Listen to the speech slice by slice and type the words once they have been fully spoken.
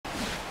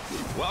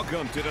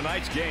Welcome to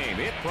tonight's game.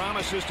 It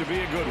promises to be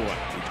a good one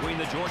between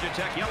the Georgia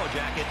Tech Yellow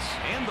Jackets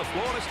and the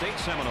Florida State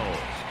Seminoles.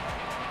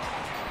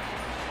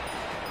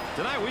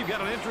 Tonight we've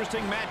got an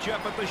interesting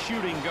matchup at the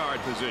shooting guard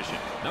position.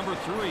 Number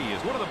 3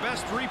 is one of the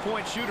best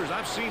three-point shooters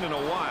I've seen in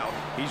a while.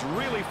 He's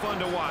really fun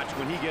to watch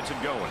when he gets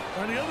it going.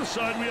 On the other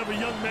side, we have a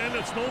young man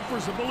that's known for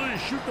his ability to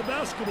shoot the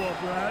basketball,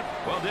 Brad.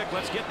 Well, Dick,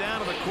 let's get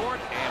down to the court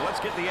and let's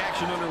get the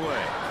action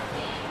underway.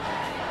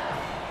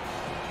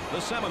 The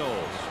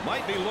Seminoles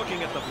might be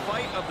looking at the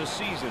fight of the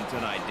season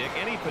tonight, Dick.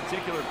 Any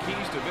particular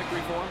keys to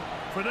victory for them?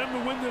 For them to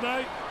win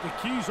tonight, the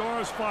keys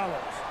are as follows.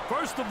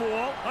 First of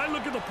all, I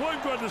look at the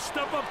point guard to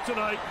step up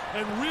tonight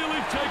and really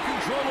take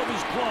control of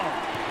his club.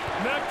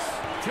 Next,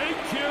 take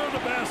care of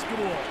the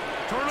basketball.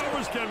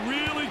 Turnovers can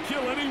really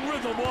kill any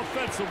rhythm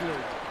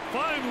offensively.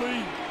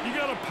 Finally, you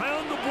got to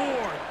pound the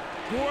board.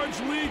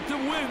 Boards lead to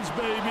wins,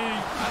 baby.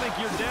 I think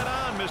you're dead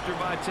on, Mr.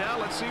 Vitale.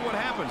 Let's see what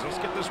happens.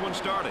 Let's get this one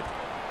started.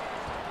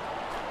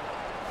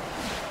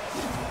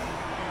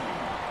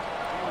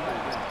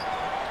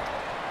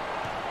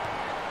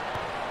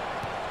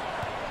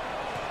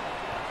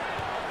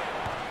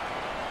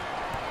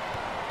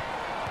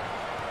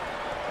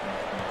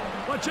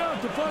 Watch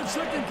out, the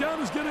 5-second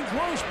count is getting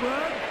close,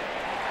 Brad.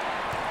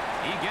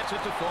 He gets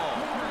it to fall.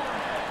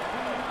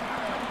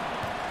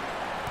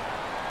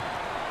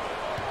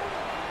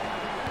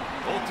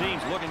 Both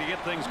teams looking to get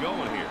things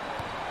going here.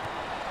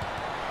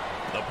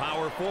 The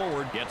power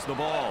forward gets the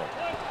ball.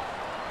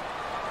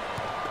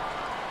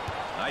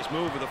 Nice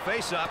move with a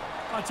face-up.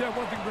 I'll tell you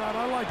one thing, Brad.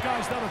 I like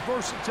guys that are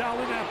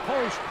versatile in that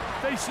post.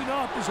 Facing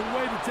up is a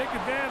way to take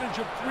advantage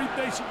of 3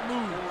 basic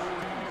moves.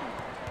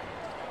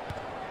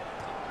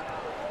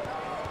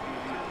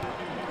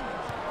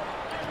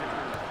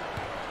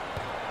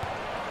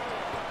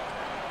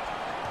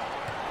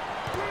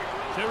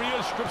 There he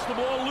is, strips the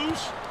ball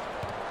loose.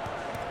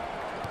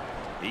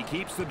 He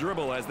keeps the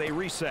dribble as they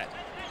reset.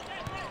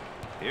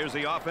 Here's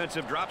the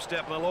offensive drop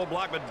step and a low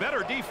block, but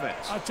better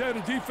defense. I tell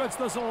you, the defense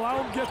doesn't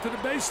allow him to get to the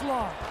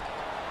baseline.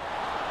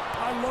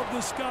 I love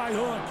this sky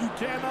hook. You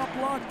cannot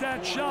block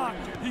that shot.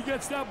 He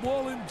gets that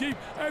ball in deep.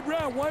 Hey,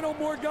 Brad, why don't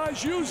more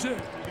guys use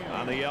it?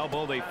 On the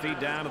elbow, they feed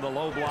down to the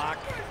low block.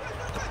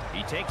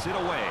 He takes it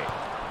away.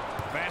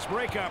 Fast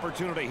break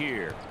opportunity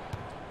here.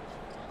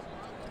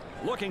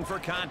 Looking for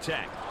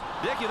contact.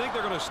 Dick, you think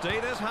they're going to stay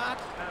this hot?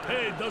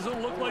 Hey, it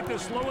doesn't look like they're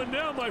slowing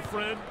down, my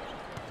friend.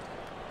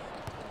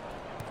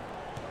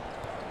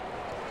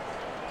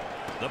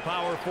 The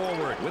power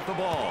forward with the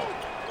ball.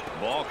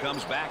 Ball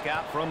comes back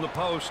out from the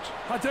post.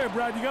 I tell you,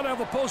 Brad, you got to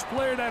have a post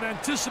player that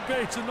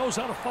anticipates and knows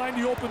how to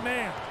find the open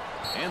man.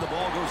 And the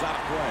ball goes out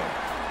of play.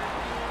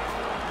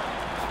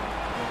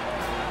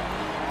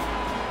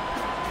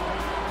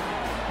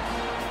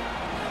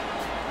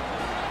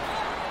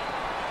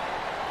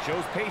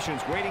 Shows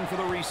patience waiting for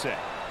the reset.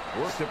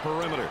 Work the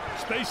perimeter.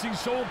 Spacing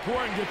so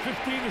important. Get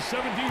 15 to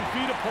 17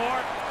 feet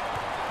apart.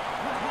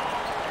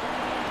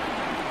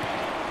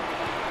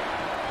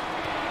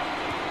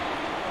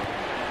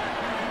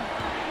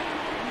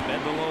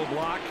 Bend the low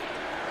block.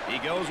 He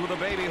goes with a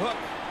baby hook.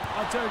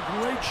 I'll tell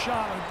you, great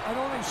shot. I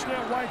don't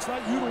understand why it's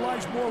not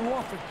utilized more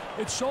often.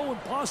 It's so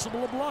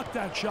impossible to block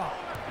that shot.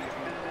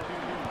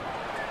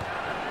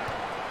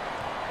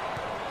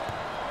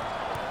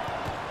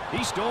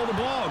 He stole the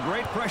ball.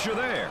 Great pressure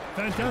there.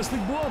 Fantastic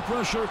ball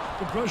pressure.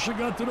 The pressure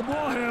got to the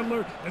ball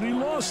handler, and he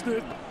lost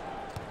it.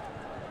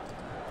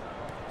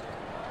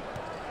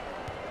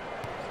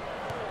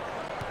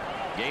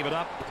 Gave it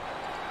up.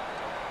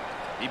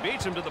 He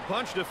beats him to the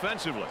punch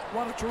defensively.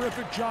 What a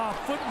terrific job.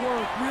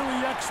 Footwork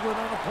really excellent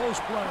on a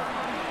post player.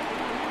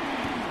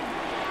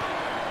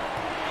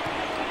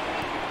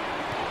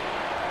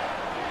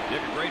 Dick,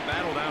 a great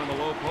battle down in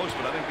the low post,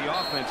 but I think the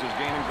offense is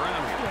gaining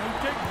ground here. Yeah,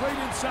 he gets great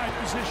inside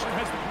position,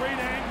 has the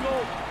great angle.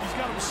 He's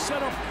got him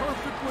set up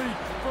perfectly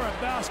for a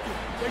basket.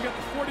 They got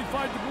the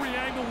 45-degree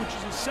angle, which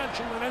is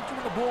essential in entering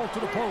the ball to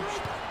the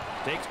post.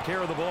 Takes care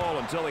of the ball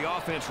until the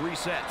offense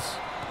resets.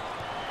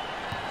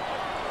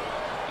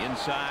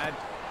 Inside.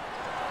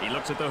 He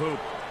looks at the hoop.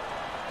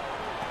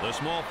 The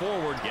small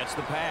forward gets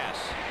the pass.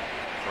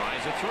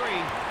 Tries a 3.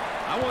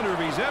 I wonder if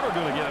he's ever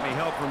going to get any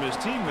help from his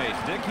teammates,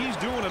 Dick. He's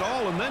doing it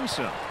all and then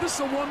some. This is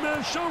a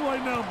one-man show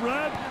right now,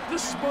 Brad.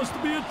 This is supposed to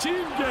be a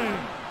team game.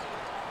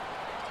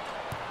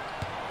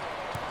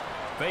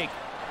 Fake.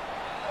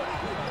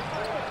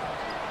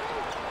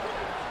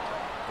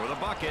 For the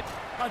bucket.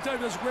 I tell you,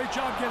 does a great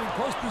job getting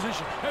post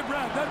position. Hey,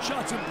 Brad, that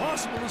shot's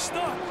impossible to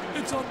stop.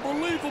 It's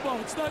unbelievable.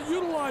 It's not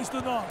utilized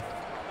enough.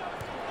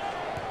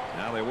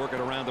 Now they work it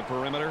around the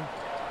perimeter.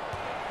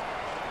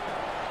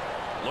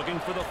 Looking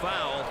for the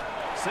foul.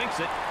 Sinks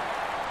it.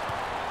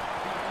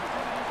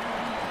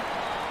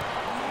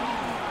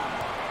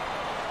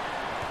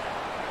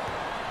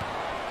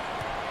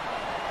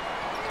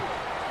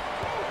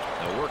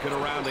 They'll work it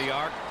around the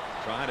arc.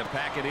 Trying to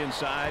pack it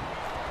inside.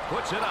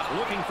 Puts it up,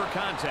 looking for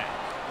contact.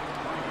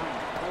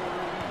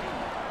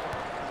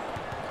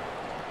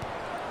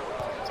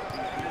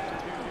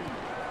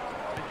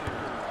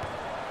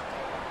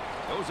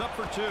 Goes up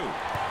for 2.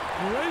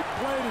 Great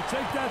play to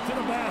take that to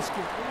the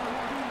basket.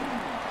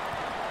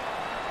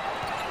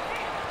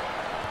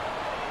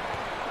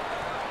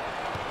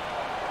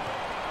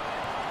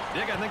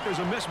 Dick, I think there's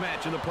a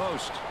mismatch in the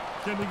post.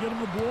 Can they get him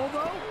the ball,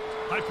 though?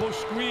 High post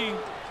screen.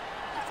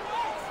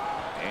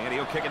 And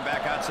he'll kick it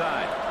back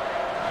outside.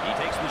 He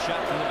takes the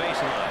shot from the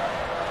baseline.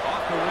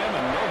 Off the rim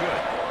and no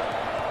good.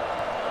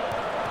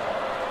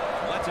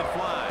 Lets it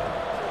fly.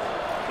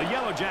 The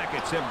Yellow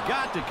Jackets have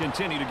got to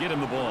continue to get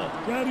him the ball.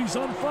 Brady's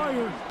on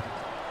fire.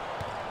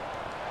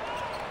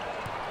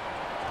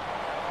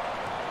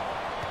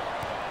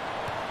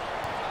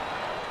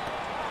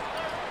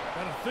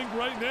 Gotta think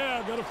right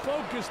now. Gotta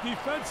focus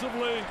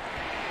defensively.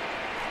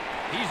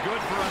 He's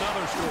good for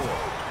another score.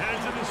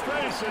 Hands in his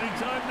face.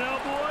 Anytime now,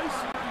 boys.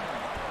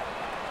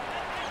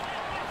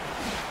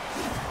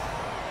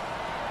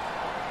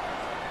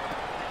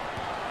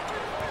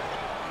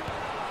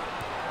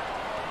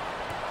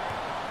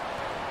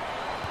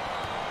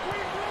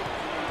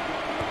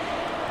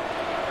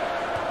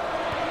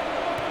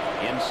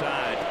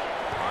 Inside.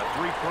 Our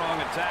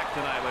three-prong attack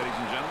tonight, ladies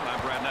and gentlemen. I'm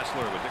Brad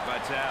Nessler with Dick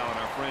Vitale and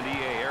our friend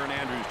EA Aaron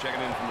Andrews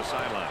checking in from the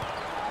sideline.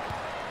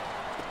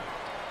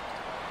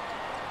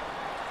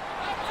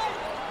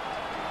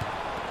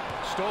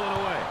 Stolen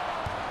away.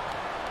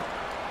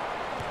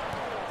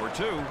 For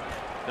two.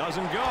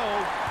 Doesn't go.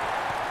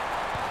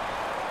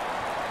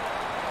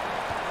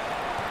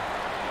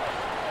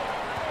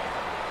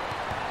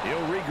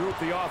 He'll regroup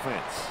the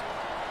offense.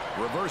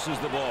 Reverses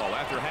the ball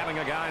after having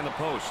a guy in the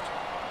post.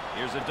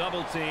 Here's a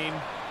double team.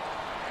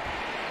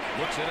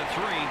 Looks at a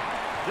three.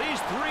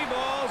 These three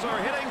balls are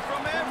hitting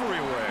from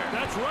everywhere.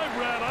 That's right,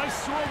 Brad. I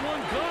saw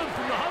one gone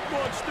from the hot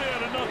dog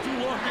stand not too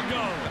long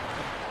ago.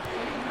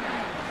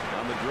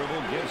 On the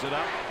dribble, gives it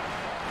up.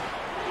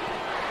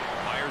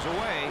 Fires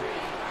away.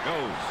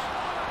 Goes.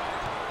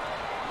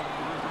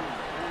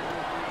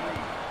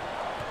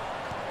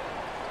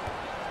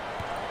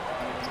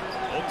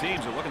 Both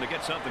teams are looking to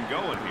get something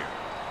going here.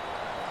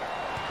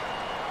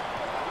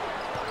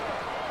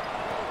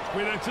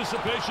 Great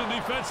anticipation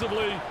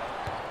defensively.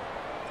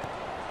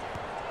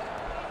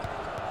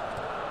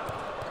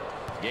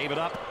 Gave it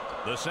up.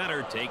 The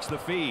center takes the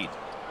feed.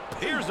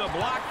 Here's a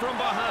block from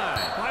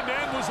behind. My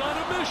man was on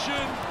a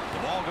mission. The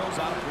ball goes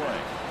out of play.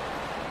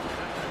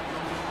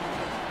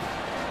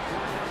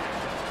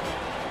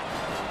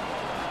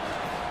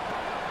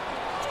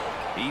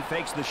 He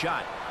fakes the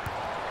shot.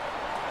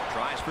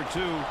 Tries for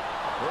two.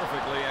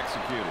 Perfectly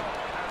executed.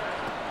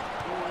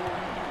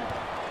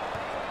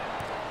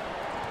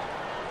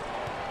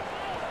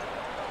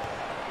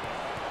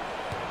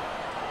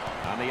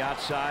 On the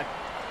outside.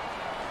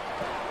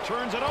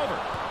 Turns it over.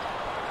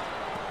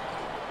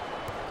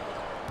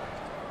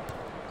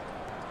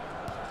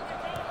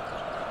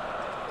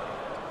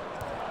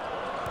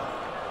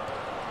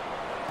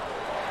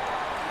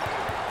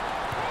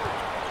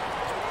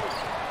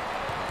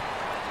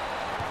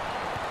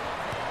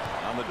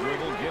 On the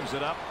dribble, gives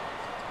it up.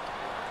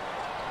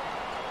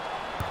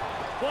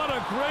 What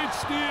a great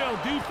steal.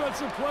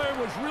 Defensive player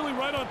was really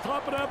right on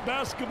top of that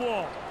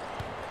basketball.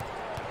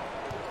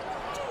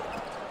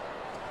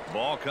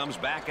 Ball comes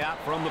back out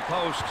from the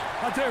post.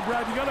 I'll tell you,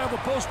 Brad, you got to have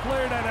a post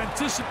player that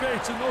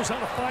anticipates and knows how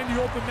to find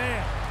the open man.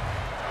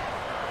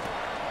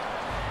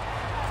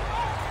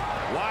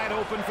 Wide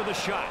open for the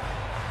shot.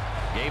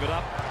 Gave it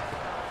up.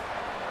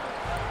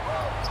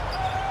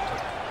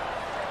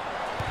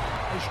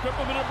 They strip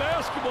him in a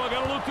basketball.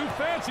 Got a little too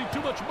fancy.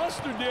 Too much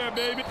mustard there,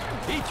 baby.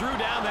 He threw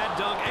down that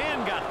dunk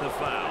and got the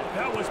foul.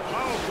 That was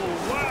powerful.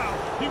 Wow.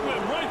 He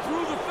went right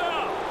through the foul.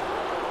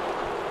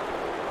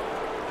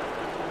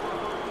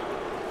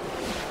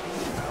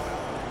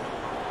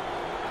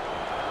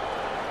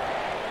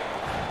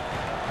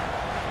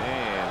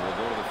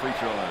 Free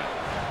throw line.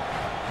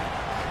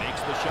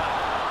 Makes the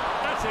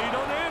shot. That's how you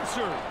don't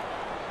answer.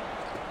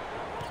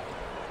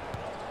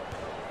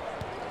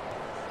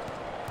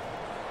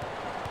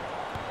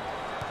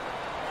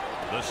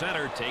 The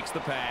center takes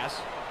the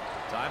pass.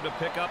 Time to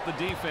pick up the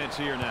defense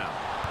here now.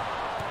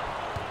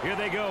 Here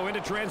they go into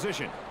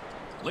transition.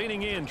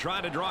 Leaning in,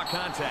 trying to draw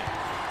contact.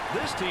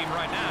 This team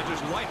right now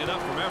just lighting it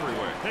up from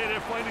everywhere. Hey, they're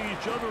finding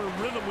each other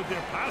in rhythm with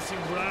their passing,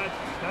 Brad.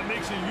 That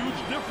makes a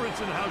huge difference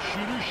in how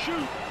shooters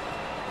shoot.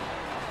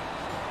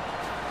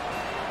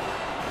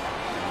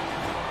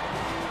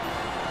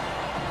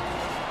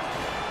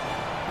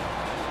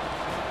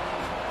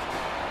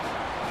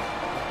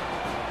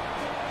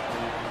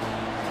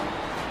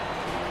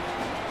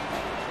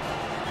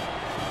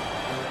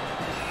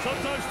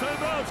 Sometimes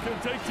timeouts can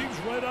take teams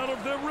right out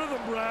of their rhythm,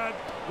 Brad.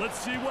 Let's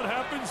see what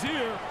happens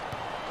here.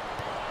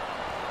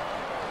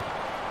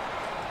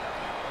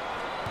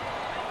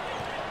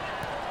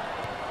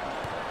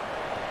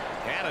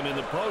 Had him in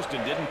the post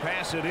and didn't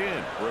pass it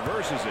in.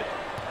 Reverses it.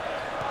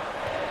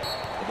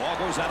 The ball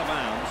goes out of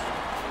bounds.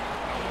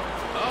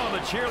 Oh, the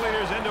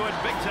cheerleaders into it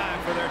big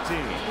time for their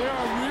team. They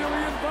are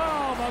really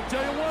involved. I'll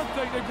tell you one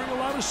thing, they bring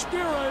a lot of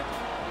spirit.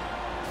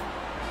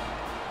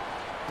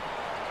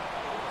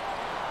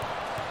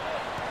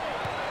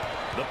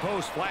 The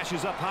post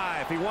flashes up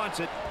high if he wants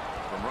it.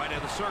 From right in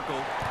the circle.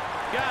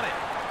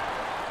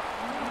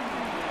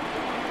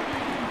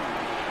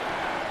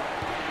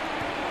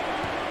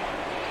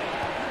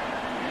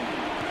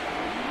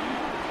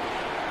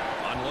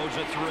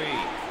 a three.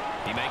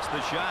 He makes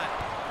the shot.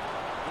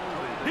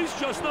 He's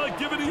just not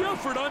giving the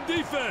effort on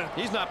defense.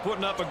 He's not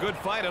putting up a good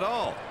fight at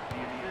all.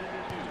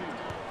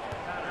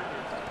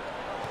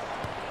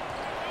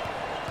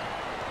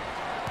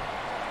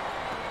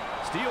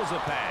 Steals a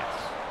pass.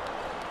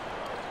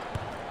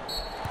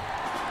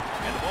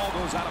 And the ball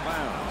goes out of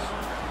bounds.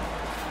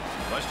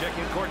 Let's check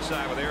in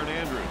courtside with Aaron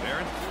Andrews.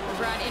 Aaron? Well,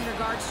 Brad, in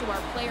regards to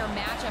our player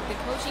matchup, the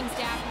coaching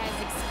staff has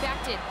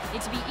expected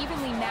it to be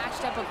evenly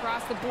matched up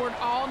across the board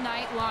all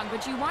night long.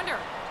 But you wonder,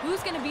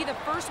 who's going to be the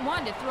first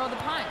one to throw the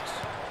punch?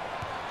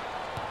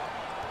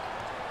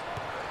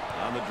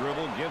 On the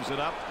dribble, gives it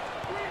up.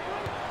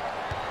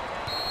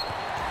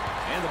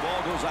 And the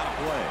ball goes out of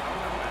play.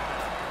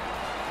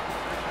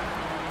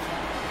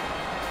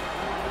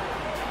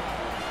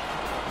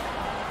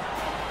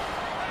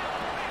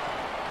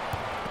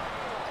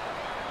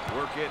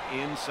 Work it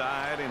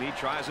inside, and he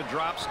tries a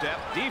drop step.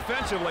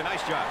 Defensively,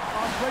 nice job.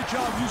 Great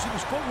job using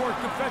his footwork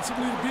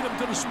defensively to beat him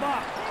to the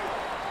spot.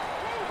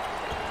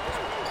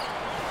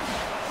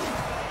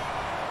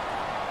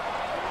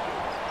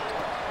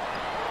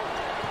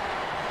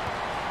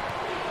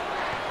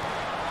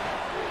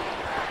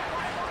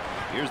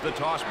 Here's the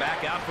toss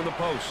back out from the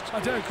post. I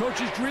tell you,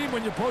 coach's dream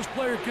when your post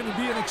player can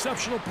be an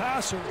exceptional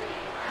passer.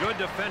 Good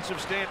defensive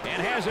stand,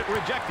 and has it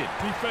rejected.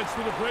 Defense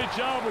did a great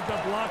job with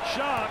that blocked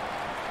shot.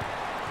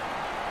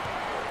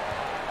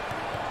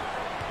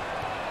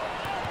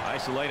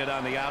 Isolated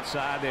on the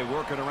outside. They're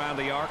working around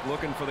the arc,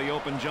 looking for the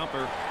open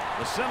jumper.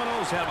 The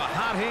Seminoles have a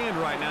hot hand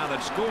right now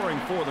that's scoring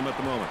for them at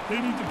the moment.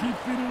 They need to keep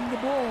feeding the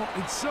ball.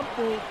 It's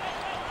simple.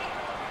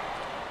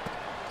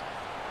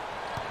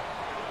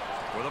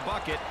 For the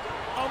bucket.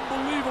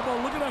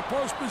 Unbelievable. Look at that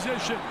post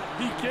position.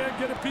 He can't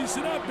get a piece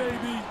of that,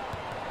 baby.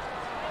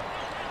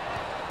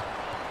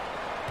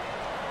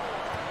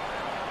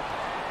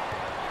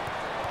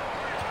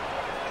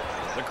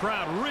 The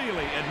crowd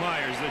really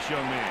admires this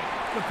young man.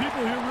 The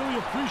people here really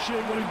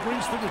appreciate what he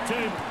brings to the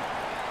table.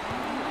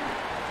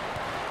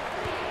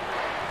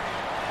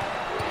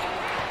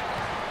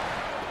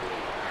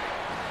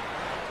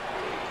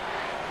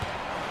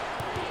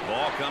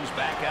 Ball comes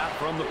back out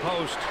from the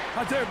post.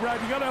 I tell you,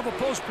 Brad, you got to have a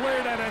post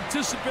player that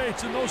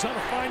anticipates and knows how to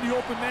find the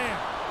open man.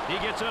 He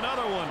gets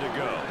another one to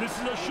go. This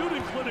is a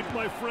shooting clinic,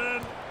 my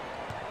friend.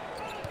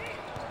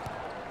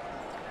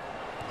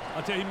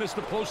 I'll tell you, he missed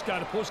the post guy.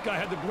 The post guy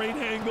had the great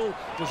angle,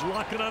 was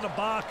locking on the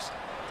box.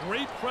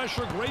 Great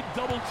pressure, great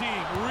double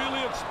team.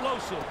 Really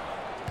explosive.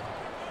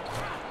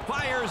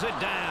 Fires it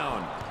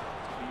down.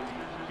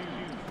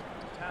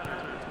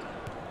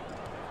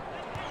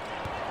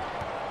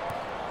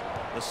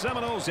 The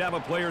Seminoles have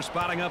a player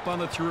spotting up on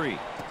the three.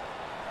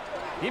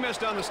 He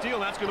missed on the steal.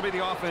 That's going to be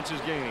the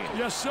offense's game.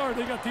 Yes, sir.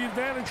 They got the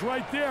advantage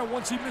right there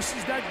once he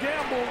misses that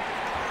gamble.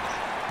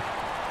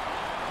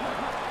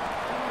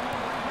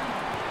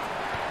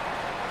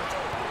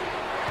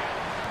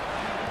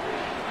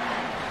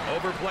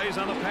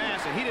 Overplays on the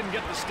pass, and he didn't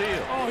get the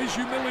steal. Oh, he's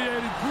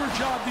humiliated. Poor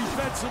job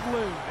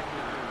defensively.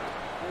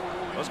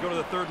 Let's go to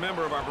the third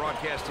member of our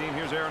broadcast team.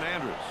 Here's Aaron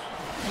Andrews.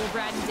 Well,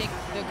 Brad and Dick,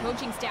 the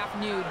coaching staff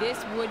knew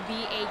this would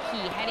be a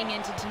key heading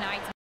into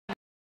tonight's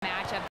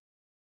matchup.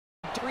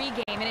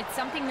 Game, and it's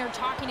something they're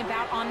talking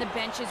about on the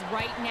benches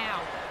right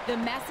now. The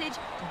message,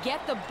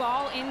 get the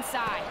ball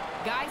inside.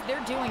 Guys,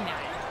 they're doing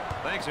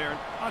that. Thanks, Aaron.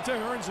 I'll tell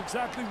you, Aaron's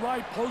exactly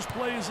right. Post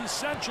play is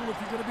essential if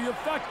you're going to be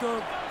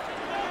effective.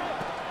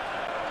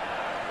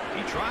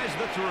 He tries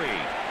the three.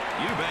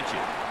 You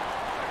betcha.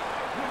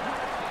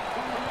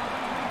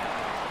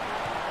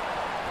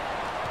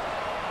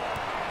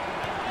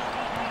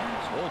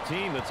 This whole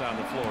team that's on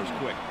the floor is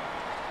quick.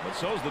 But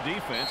so's the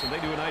defense, and they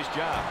do a nice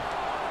job.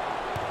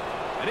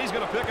 And he's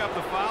going to pick up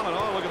the foul, and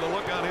oh, look at the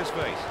look on his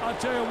face. I'll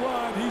tell you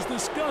what, he's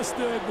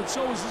disgusted, but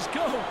so is his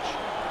coach.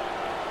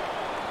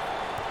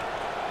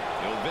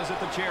 He'll visit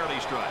the charity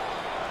stripe.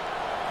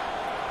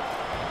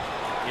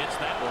 Hits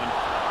that one.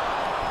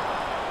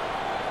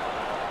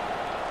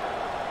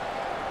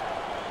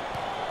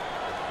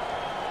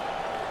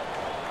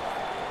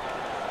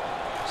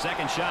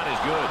 Second shot is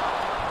good.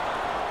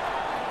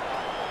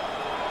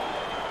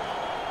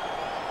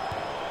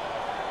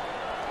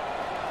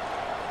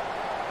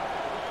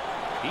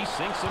 He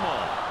sinks them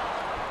all.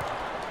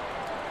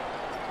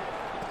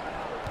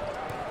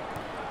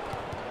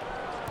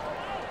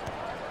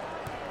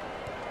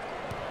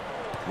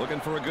 Looking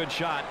for a good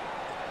shot.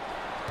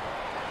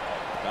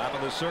 Top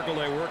of the circle,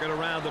 they're working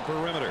around the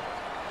perimeter.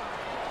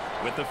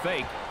 With the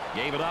fake,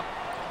 gave it up.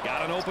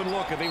 Got an open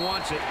look if he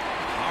wants it.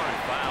 Hard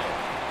foul.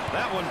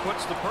 That one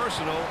puts the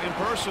personal in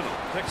personal.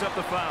 Picks up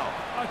the foul.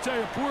 I tell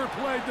you, poor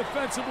play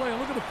defensively.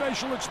 Look at the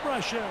facial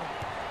expression.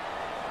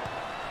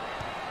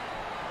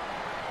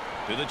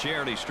 To the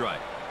charity stripe.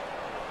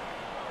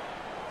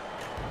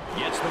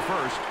 Gets the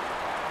first.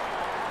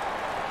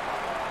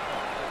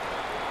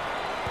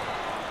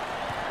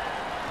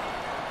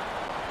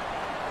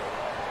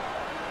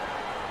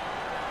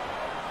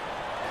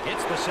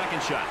 Hits the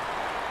second shot.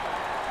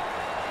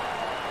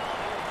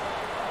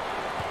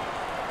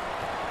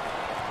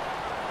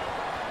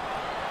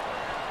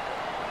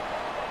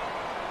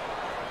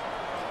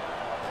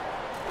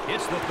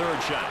 the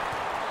third shot.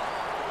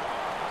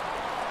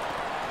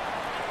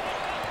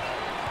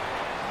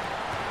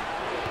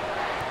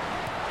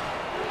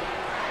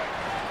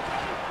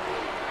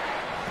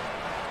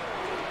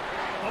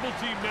 Double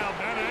team now,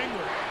 bad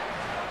angle.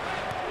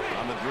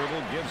 On the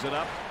dribble, gives it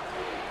up.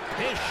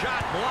 His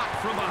shot blocked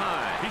from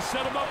behind. He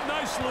set him up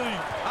nicely.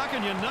 How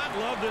can you not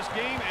love this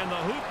game and the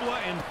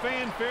hoopla and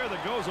fanfare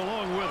that goes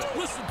along with it?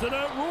 Listen to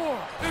that roar.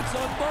 It's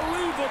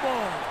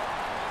unbelievable.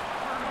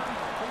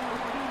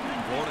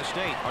 Florida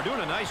State are doing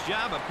a nice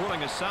job of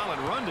putting a solid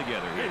run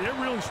together here. Hey,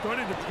 they're really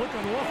starting to click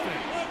on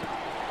offense.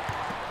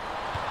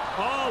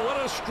 Oh, what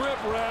a strip,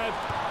 Brad.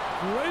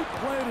 Great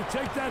play to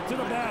take that to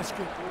the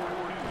basket.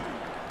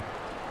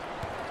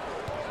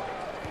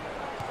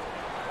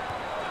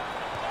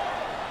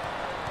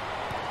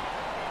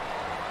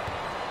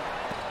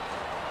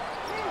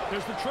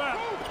 There's the trap.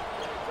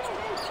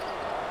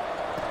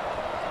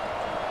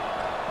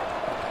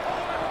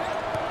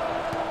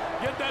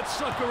 Get that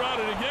sucker out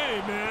of the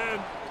game, man.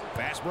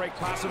 Fast break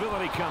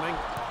possibility coming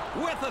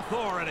with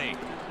authority.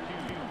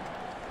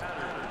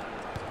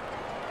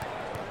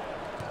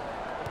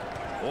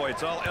 Boy,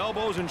 it's all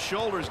elbows and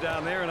shoulders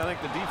down there, and I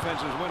think the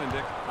defense is winning,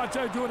 Dick. I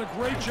tell you, doing a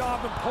great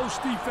job in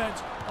post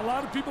defense. A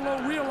lot of people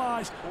don't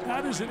realize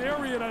that is an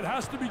area that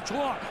has to be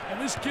taught, and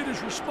this kid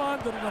has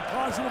responded in a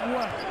positive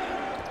way.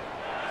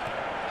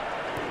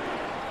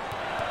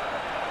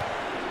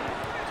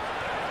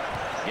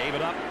 Gave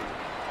it up.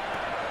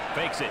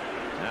 Fakes it.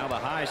 Now the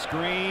high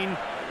screen.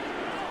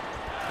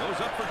 Goes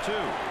up for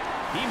two.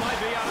 He might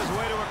be on his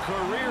way to a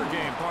career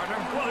game, partner.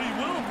 Well, he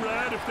will,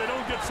 Brad, if they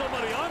don't get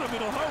somebody on him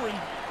in a hurry.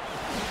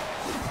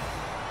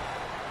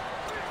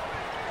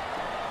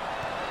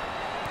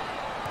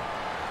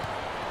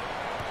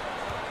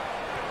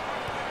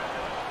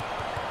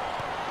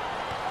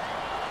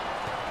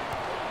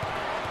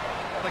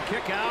 The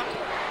kick out.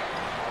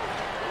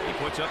 He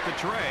puts up the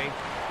tray.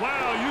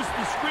 Wow, used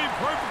the screen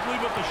perfectly,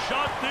 but the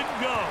shot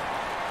didn't go.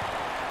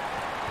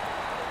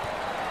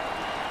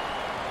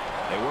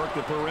 They work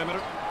the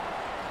perimeter.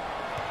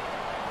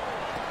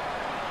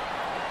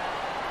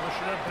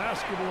 Pushing that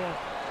basketball.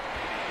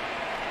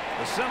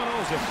 The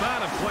Seminoles have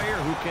found a player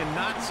who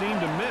cannot seem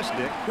to miss,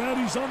 Dick.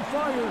 Daddy's on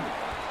fire.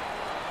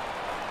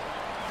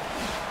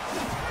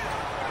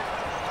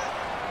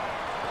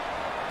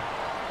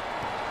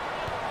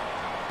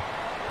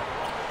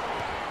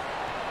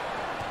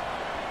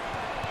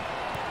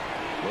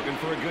 Looking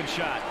for a good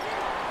shot.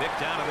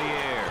 Picked out of the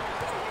air.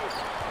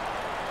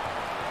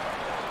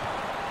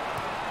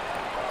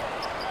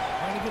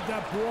 Trying to get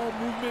that ball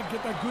movement,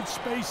 get that good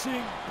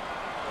spacing.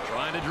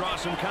 Trying to draw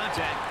some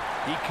contact.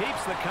 He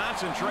keeps the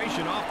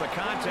concentration off the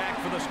contact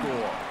for the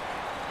score.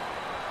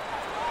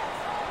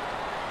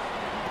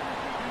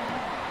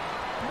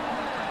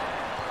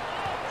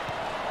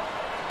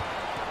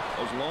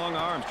 Those long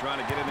arms trying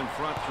to get it in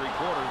front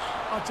three-quarters.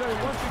 I'll tell you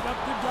one thing, that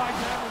big guy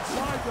down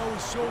inside, though,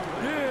 is so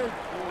big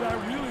that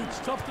really it's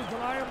tough to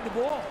deny him the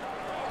ball.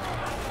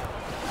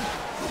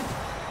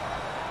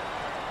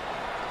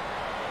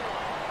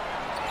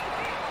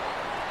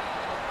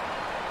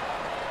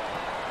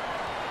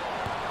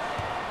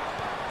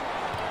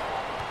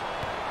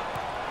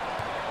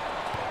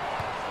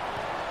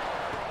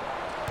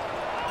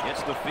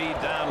 Gets the feed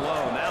down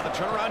low. Now the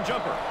turnaround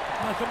jumper.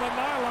 Nothing but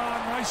nylon.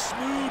 Nice,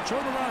 smooth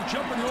turnaround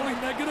jumper. The only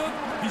negative,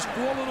 he's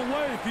falling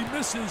away. If he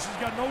misses, he's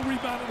got no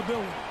rebound in the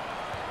building.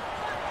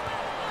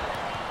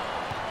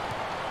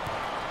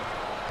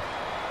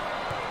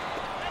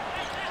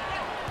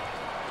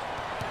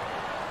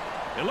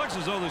 It looks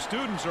as though the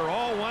students are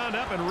all wound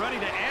up and ready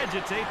to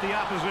agitate the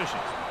opposition.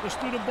 The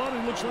student body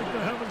looks like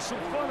they're having some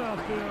fun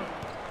out there.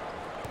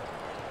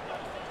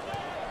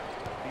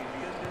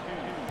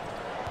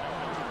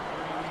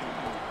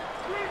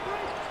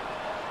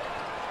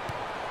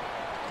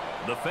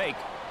 The fake.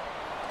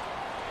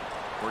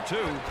 For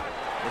two.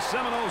 The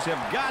Seminoles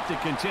have got to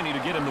continue to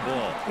get him the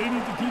ball. They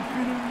need to keep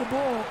feeding him the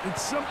ball.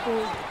 It's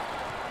simple.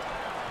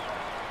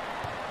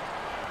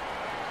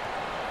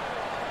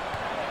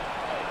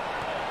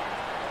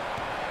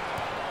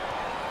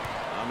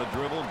 On the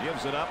dribble,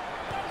 gives it up.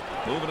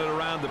 Moving it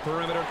around the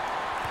perimeter.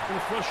 A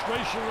little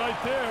frustration right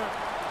there.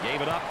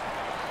 Gave it up.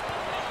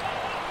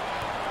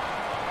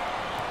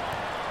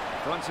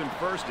 Fronts him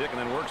first, Dick, and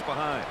then works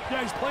behind.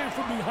 Yeah, he's playing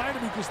from behind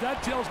him because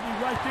that tells me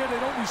right there they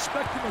don't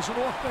respect him as an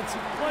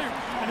offensive player.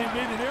 And they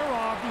made an error,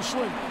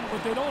 obviously, but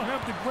they don't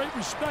have the great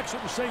respect.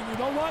 So they're saying, you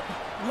know what?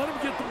 Let him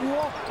get the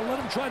ball and let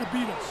him try to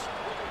beat us.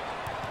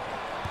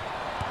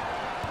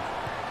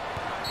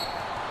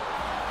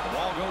 The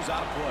ball goes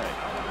out of play.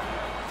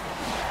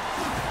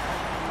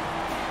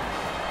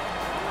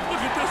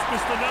 Look at this,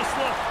 Mr.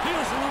 Nessler. He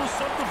has a little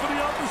something for the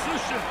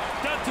opposition.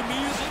 That, to me,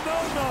 is a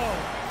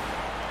no-no.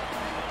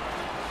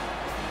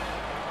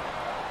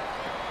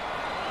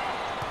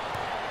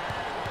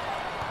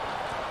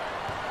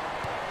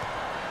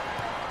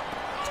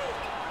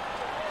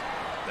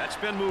 That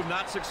spin move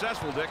not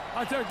successful, Dick.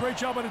 I tell you, great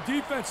job on the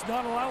defense,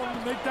 not allowing him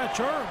to make that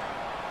turn.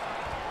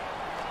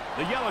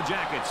 The Yellow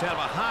Jackets have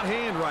a hot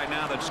hand right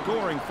now that's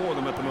scoring for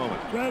them at the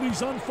moment.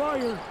 Daddy's on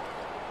fire.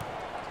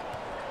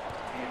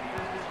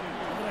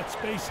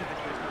 spacing.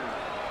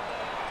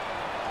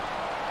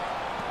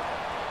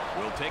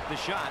 Will take the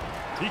shot.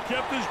 He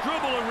kept his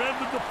dribble and ran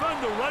the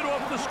defender right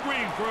off the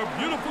screen for a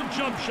beautiful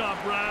jump shot,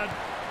 Brad.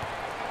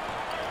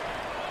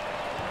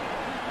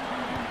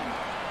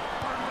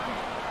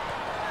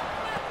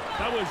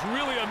 That was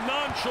really a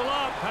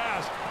nonchalant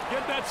pass.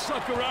 Get that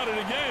sucker out of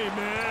the game,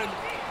 man.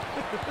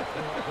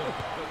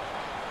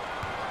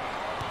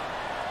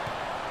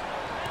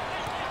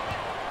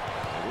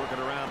 Working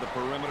around the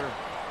perimeter.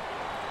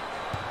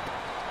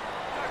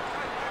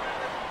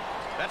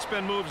 That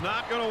spin move's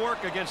not going to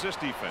work against this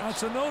defense.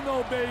 That's a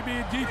no-no,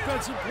 baby.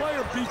 Defensive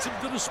player beats him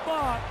to the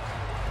spot.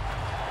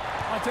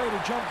 I tell you,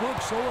 the jump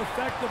hook so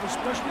effective,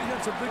 especially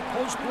against a big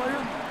post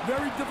player.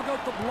 Very difficult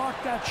to block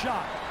that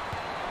shot.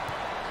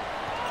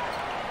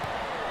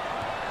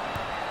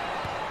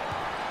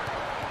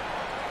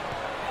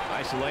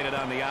 Isolated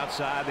on the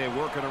outside. They're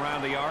working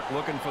around the arc,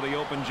 looking for the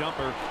open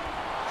jumper.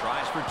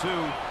 Tries for two.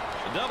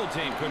 The double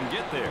team couldn't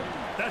get there.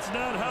 That's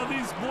not how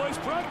these boys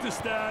practice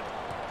that.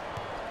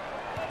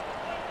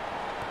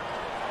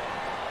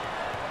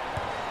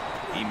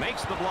 He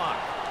makes the block.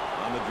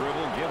 On the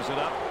dribble, gives it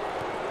up.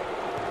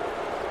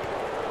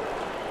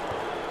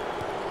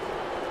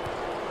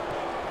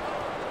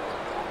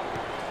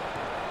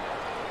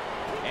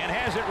 And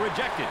has it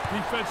rejected.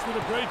 Defense did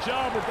a great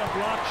job with that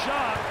block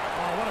shot.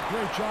 Oh, what a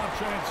great job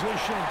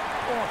transition.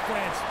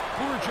 Offense.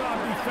 Poor job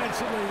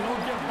defensively.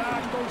 Don't get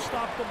back. Don't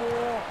stop the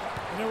ball.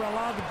 And they were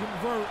allowed to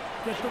convert.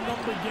 Get the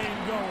number game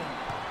going.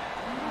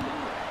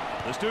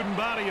 The student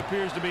body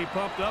appears to be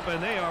pumped up,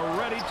 and they are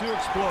ready to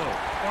explode.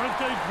 Aren't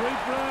they great,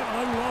 Brad?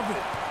 I love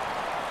it.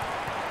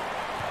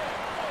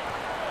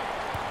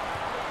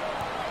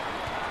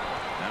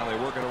 Now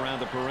they're working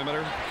around the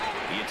perimeter.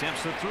 He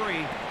attempts the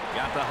three.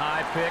 Got the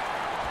high pick.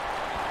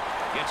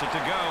 Gets it to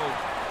go.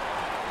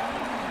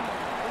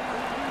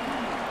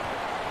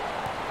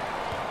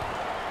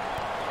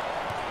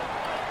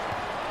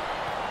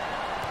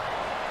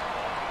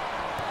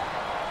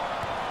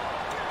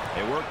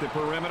 They work the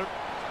perimeter.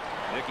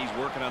 Nicky's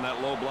working on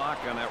that low block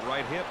on that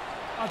right hip.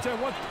 I'll tell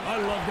you what, I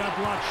love that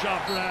block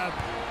shot, Brad.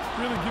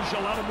 Really gives you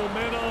a lot of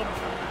momentum.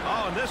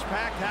 Oh, and this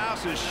packed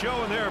house is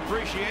showing their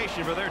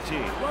appreciation for their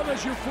team. Well,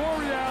 there's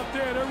euphoria out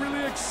there. They're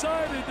really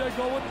excited. They're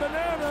going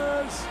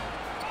bananas.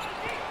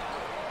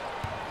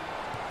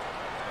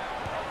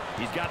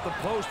 He's got the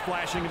post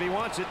flashing if he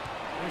wants it.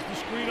 There's the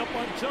screen up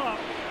on top.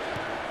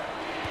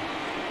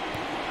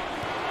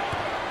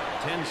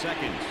 10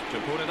 seconds to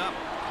put it up.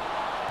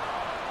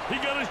 He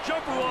got his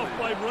jumper off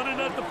by running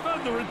that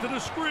defender into the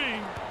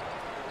screen.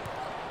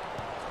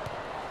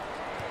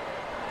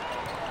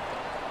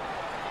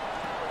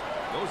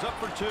 Goes up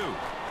for two.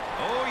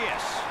 Oh,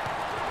 yes.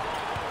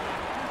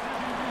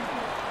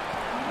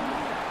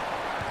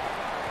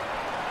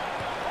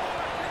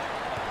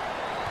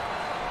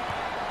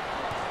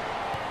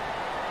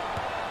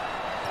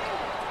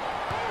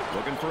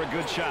 Looking for a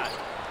good shot.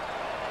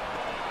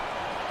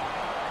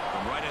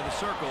 From right in the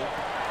circle.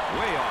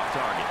 Way off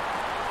target.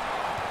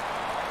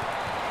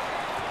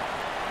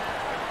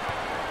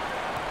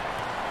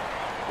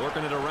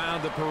 Working it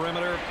around the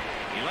perimeter.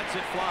 He lets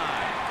it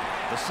fly.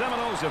 The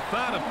Seminoles have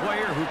found a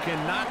player who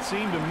cannot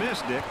seem to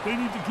miss, Dick. They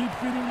need to keep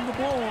feeding him the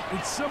ball.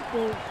 It's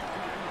simple.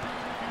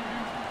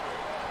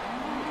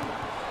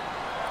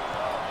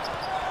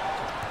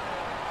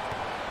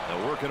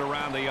 They'll work it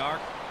around the arc.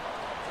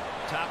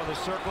 Top of the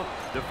circle.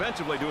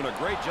 Defensively doing a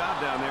great job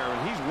down there,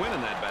 and he's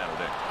winning that battle,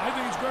 Dick. I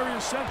think it's very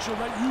essential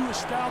that you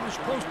establish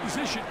post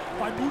position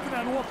by moving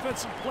that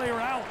offensive player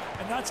out,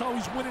 and that's how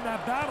he's winning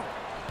that battle.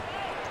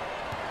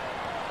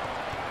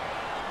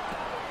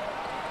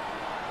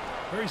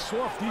 Very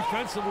soft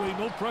defensively,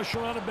 no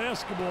pressure on the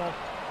basketball.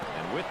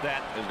 And with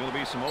that, there's going to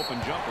be some open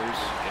jumpers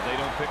if they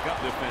don't pick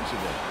up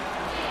defensively.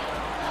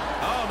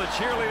 Oh, the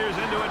cheerleaders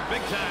into it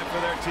big time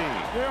for their team.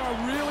 They are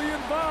really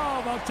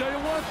involved. I'll tell you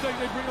one thing,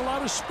 they bring a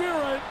lot of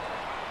spirit.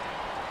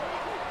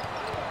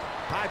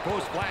 High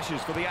post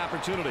flashes for the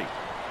opportunity.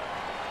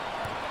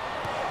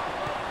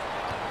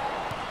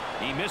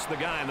 He missed the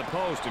guy in the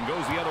post and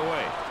goes the other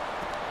way.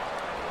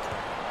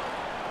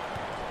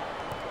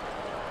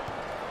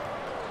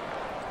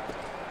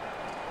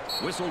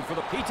 Whistled for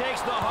the... He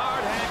takes the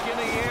hard hack in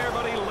the air,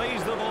 but he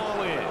lays the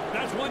ball in.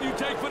 That's one you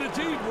take for the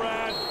team,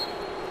 Brad.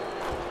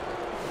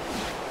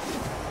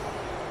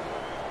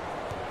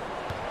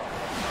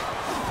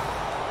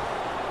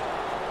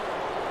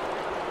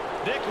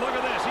 Dick, look at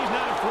this. He's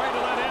not afraid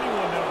to let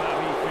anyone know how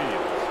he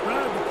feels.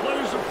 Brad, the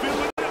players are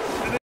feeling it,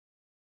 and they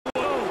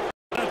know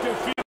that they're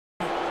feeling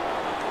it.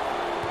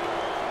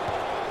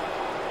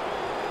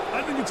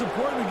 I think it's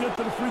important to get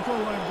to the free throw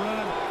line,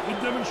 Brad. It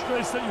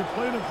demonstrates that you're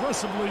playing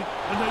aggressively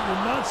and that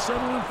you're not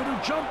settling for the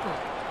jumper.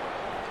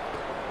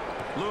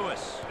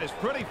 Lewis is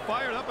pretty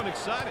fired up and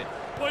excited.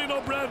 Well, you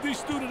know, Brad, these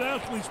student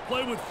athletes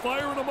play with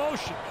fire and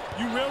emotion.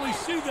 You rarely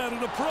see that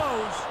in the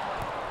pros.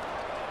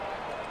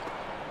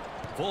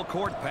 Full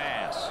court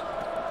pass.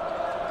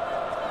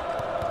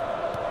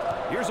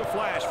 Here's a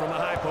flash from the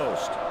high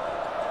post.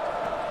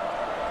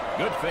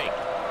 Good fake.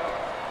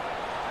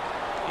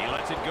 He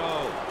lets it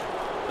go.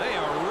 They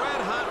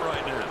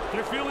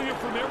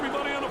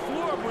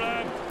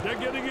They're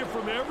getting it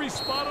from every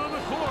spot on the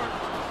court.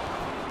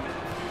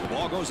 The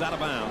ball goes out of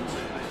bounds.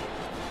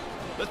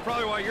 That's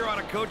probably why you're out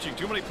of coaching.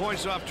 Too many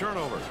points off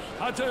turnovers.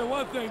 I'll tell you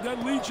one thing,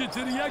 that leads you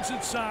to the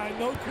exit sign.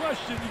 No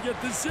question, you get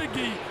the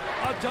Ziggy.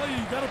 I'll tell you,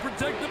 you got to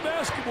protect the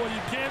basketball.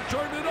 You can't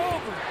turn it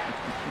over.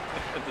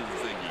 The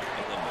Ziggy.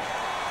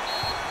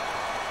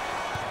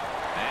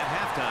 At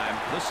halftime,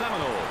 the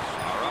Seminoles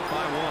are up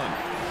by 1.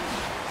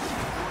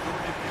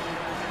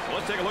 So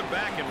let's take a look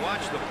back and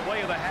watch the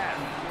play of the half.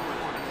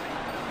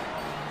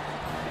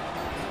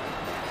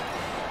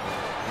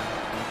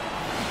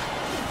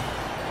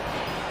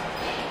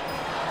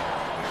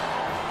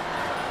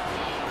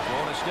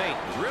 State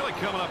is really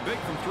coming up big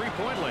from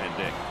three-point land,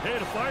 Dick. Hey,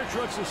 the fire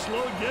trucks are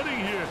slow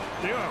getting here.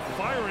 They are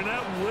firing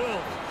at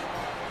will.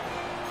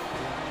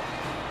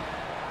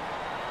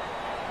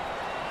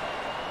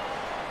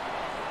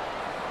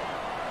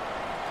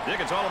 Dick,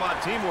 it's all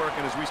about teamwork,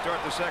 and as we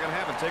start the second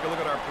half and take a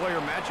look at our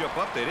player matchup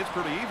update, it's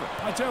pretty even.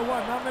 I tell you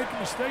what, not making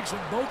mistakes, and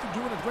both are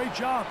doing a great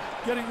job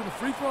getting to the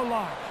free throw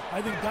line.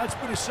 I think that's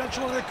been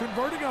essential, and they're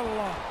converting on the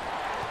line.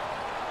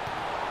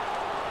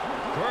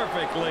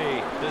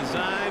 Perfectly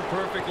designed,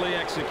 perfectly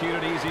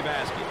executed, easy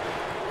basket.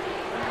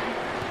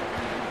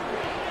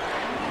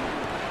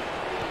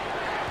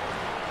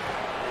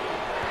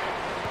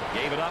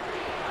 Gave it up.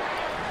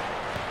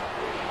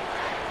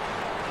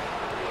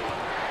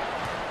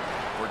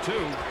 For 2,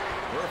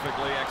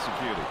 perfectly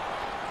executed.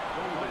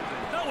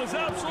 That was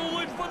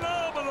absolutely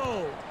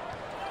phenomenal.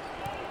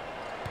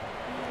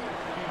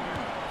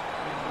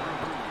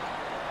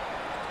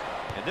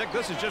 And Dick,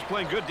 this is just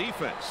playing good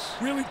defense.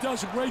 Really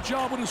does a great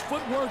job with his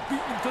footwork,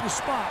 beating him to the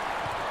spot.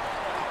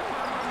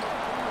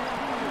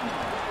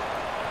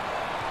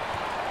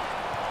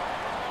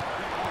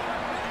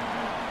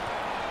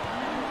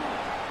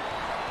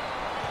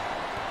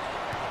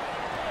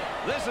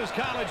 This is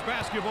college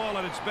basketball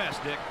at its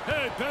best, Dick.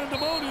 Hey,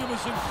 pandemonium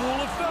is in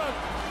full effect.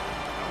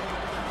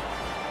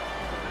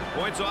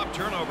 Points off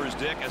turnovers,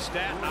 Dick, a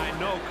stat I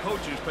know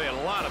coaches pay a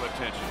lot of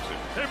attention to.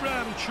 Hey,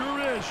 Brad, it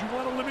sure is. You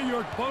want to limit your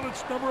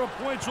opponent's number of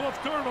points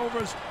off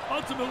turnovers.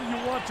 Ultimately, you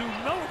want to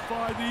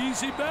nullify the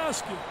easy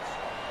baskets.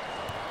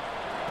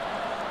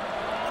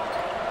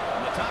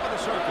 On the top of the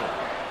circle,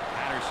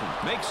 Patterson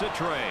makes a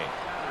tray.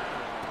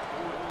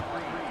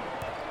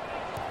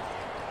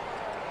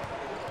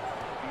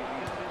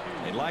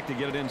 They'd like to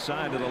get it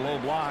inside to the low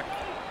block.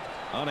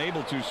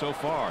 Unable to so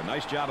far.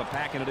 Nice job of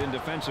packing it in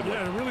defensively.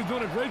 Yeah, they're really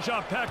doing a great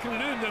job packing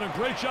it in. Then a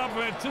great job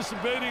of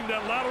anticipating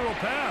that lateral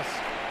pass.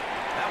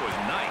 That was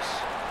nice.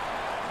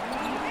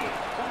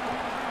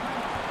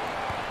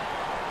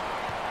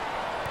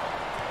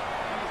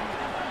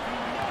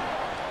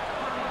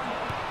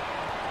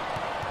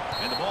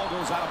 And the ball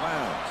goes out of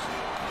bounds.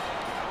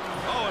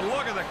 Oh, and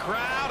look at the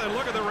crowd and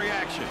look at the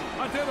reaction.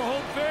 I think the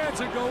home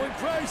fans are going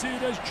crazy.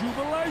 There's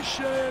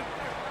jubilation.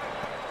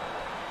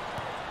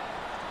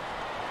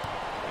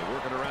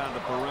 Working around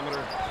the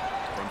perimeter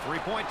from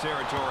three-point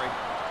territory.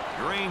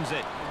 Drains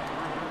it.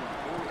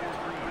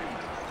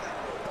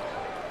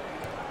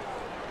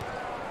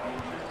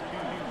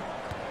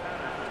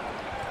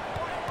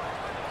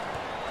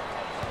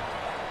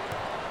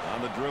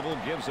 On the dribble,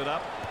 gives it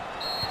up.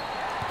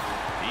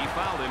 He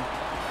fouled him.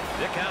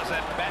 Dick, how's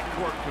that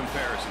backcourt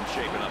comparison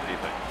shaping up, do you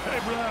think? Hey,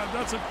 Brad,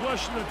 that's a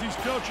question that these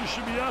coaches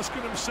should be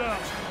asking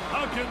themselves.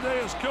 How can they,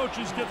 as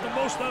coaches, get the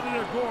most out of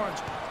their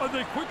guards? Are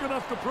they quick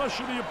enough to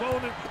pressure the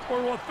opponent,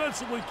 or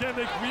offensively, can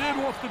they create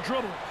off the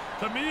dribble?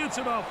 To me, it's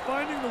about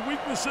finding the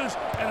weaknesses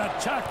and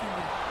attacking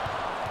them.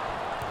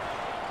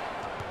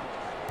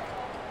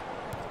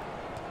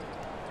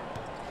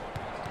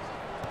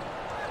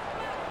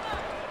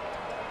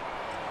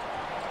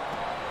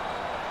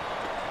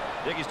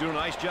 Dickey's doing a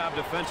nice job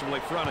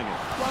defensively fronting him.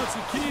 Well, it's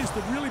the key is to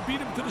really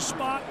beat him to the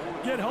spot,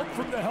 get help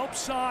from the help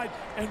side,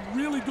 and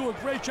really do a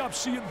great job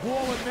seeing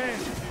ball and man.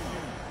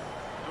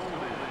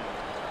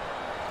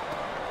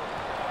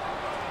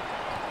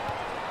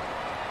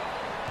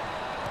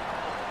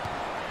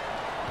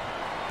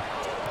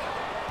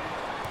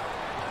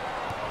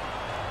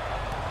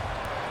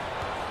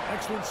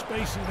 Excellent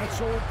spacing. That's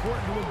so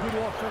important to a good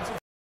offensive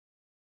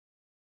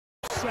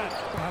set.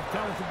 To have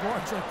talented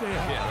guards like they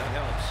have. Yeah, that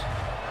helps.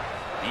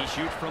 He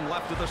shoots from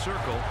left of the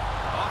circle.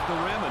 Off the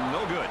rim and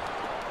no good.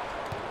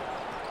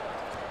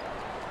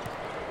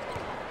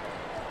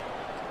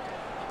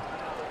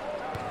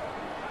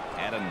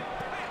 Had a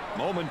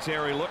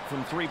momentary look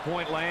from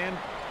three-point land.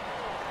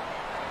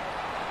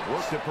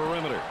 Work the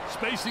perimeter.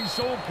 Spacing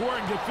so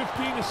important. Get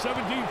 15 to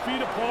 17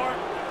 feet apart.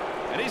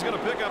 And he's going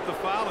to pick up the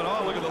foul, and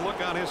oh, look at the look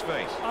on his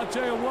face. I'll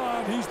tell you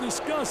what, he's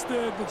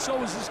disgusted, but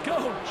so is his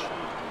coach.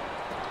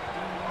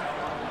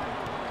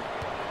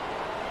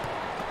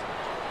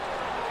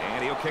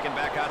 And he'll kick it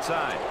back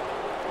outside.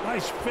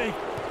 Nice fake.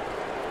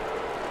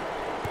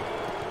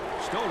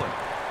 Stolen.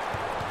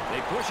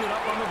 They push it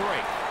up on the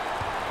break.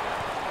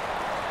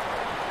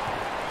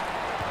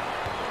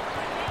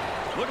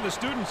 Look at the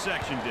student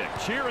section, Dick,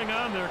 cheering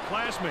on their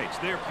classmates,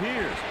 their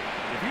peers.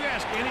 If you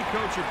ask any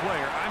coach or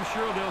player, I'm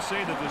sure they'll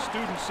say that the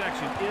student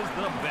section is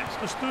the best.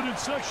 The student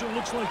section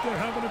looks like they're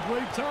having a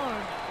great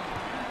time.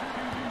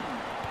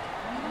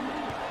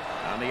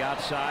 On the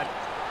outside.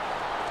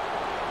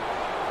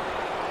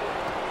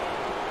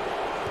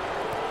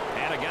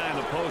 Had a guy in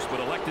the post,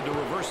 but elected to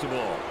reverse the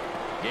ball.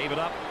 Gave it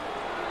up.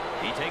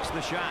 He takes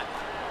the shot.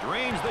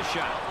 Drains the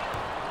shot.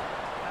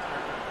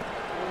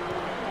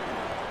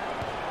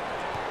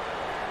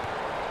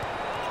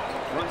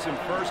 Runs him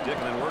first, Dick,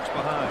 and then works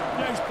behind.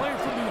 Yeah, he's playing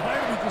from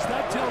behind because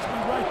that tells me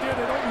right there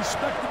they don't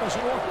respect him as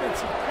an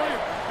offensive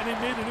player. And they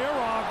made an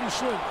error,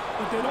 obviously,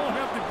 but they don't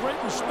have the great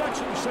respect.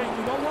 So they're saying,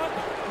 you know what?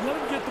 Let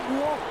him get the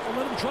ball or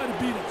let him try to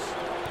beat us.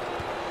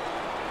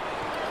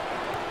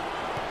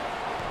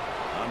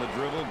 On the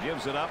dribble,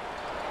 gives it up.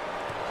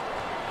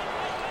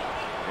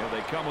 Here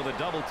they come with a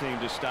double team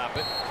to stop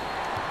it.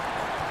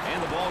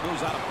 And the ball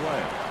goes out of play.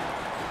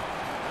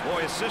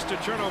 Boy,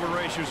 assist-to-turnover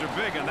ratios are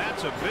big, and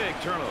that's a big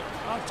turnover.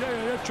 I'll tell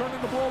you, they're turning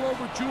the ball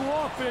over too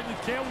often. You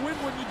can't win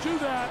when you do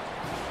that.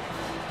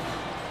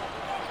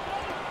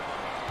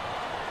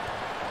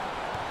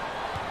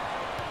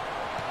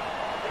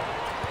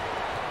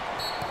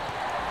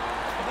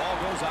 The ball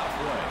goes out of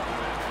play.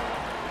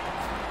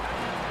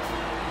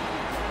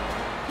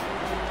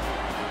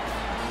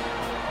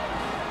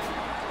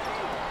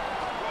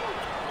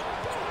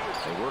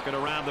 They work it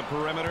around the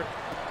perimeter.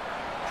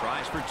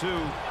 Tries for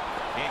two.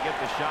 Can't get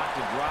the shot to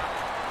drop.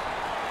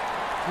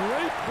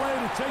 Great play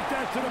to take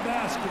that to the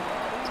basket.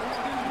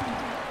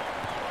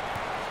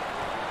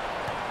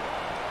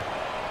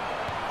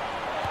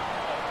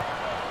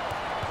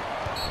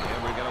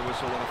 And we got a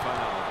whistle and a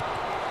foul.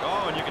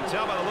 Oh, and you can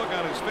tell by the look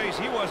on his face,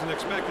 he wasn't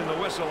expecting the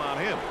whistle on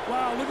him.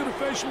 Wow, look at the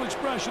facial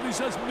expression. He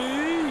says,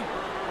 me?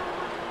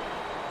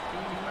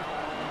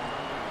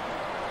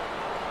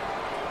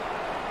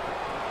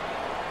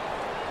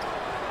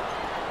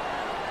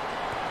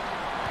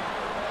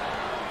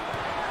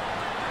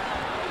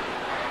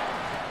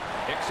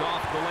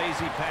 Off the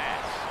lazy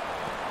pass.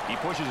 He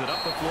pushes it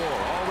up the floor,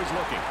 always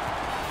looking.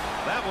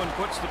 That one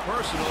puts the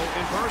personal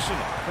in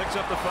personal. Picks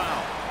up the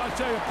foul. I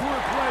tell you, poor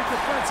play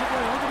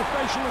defensively. Look at the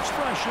facial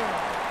expression.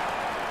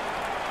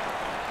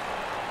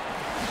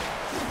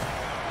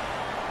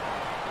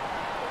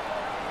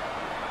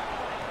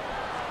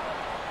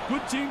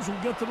 Good teams will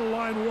get to the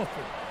line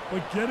often,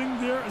 but getting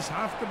there is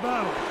half the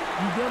battle.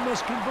 You then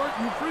must convert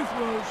your free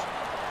throws.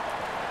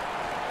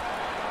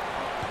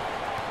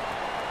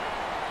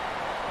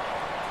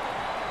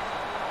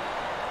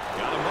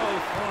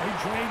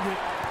 Drained it.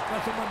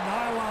 Nothing but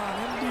nylon,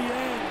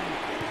 NBA.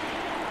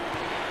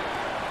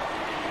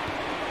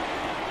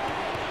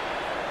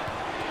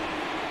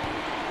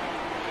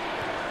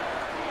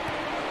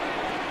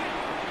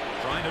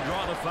 Trying to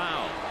draw the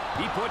foul.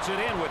 He puts it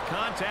in with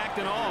contact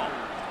and all.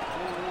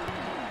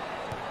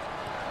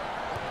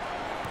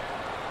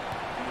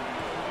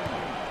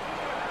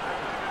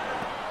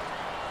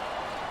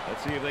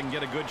 Let's see if they can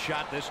get a good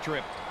shot this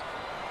trip.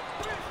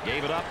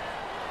 Gave it up.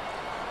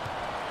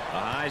 A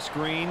high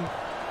screen.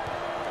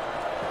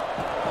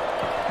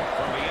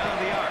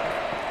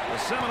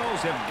 The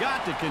Seminoles have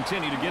got to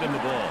continue to get him the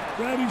ball.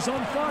 Brady's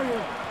on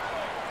fire.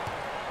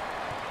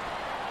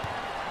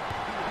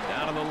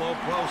 Down in the low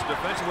post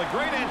defensively.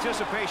 Great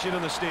anticipation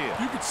in the steal.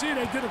 You can see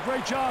they did a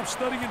great job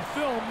studying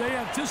film. They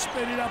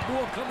anticipated that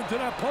ball coming to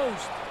that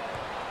post.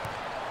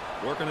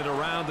 Working it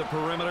around the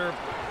perimeter.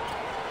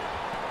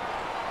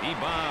 He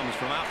bombs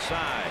from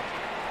outside.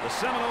 The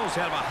Seminoles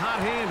have a hot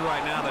hand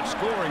right now that's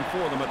scoring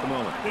for them at the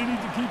moment. They need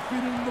to keep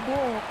feeding them the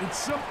ball. It's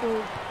simple.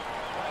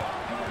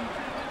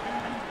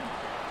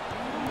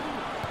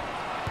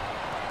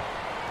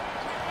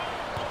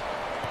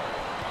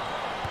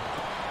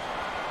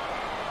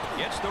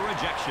 Gets the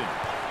rejection.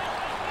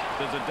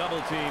 There's a double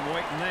team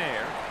waiting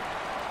there.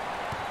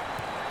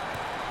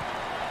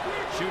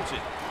 Shoots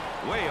it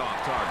way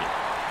off target.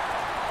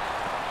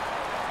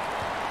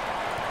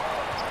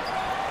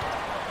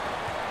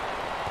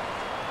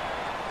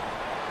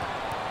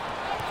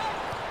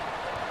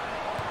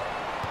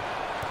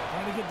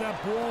 Trying to get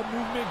that ball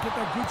movement, get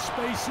that good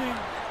spacing.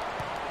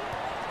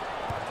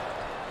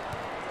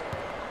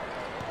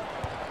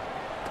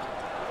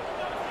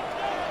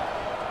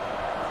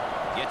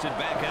 Gets it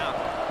back out.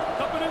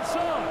 Up and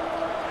inside.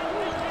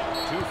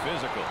 Too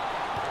physical.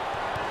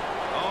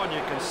 Oh, and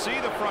you can see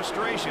the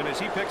frustration as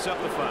he picks up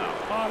the foul.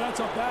 Oh, that's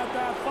a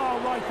bad foul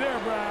right there,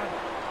 Brad.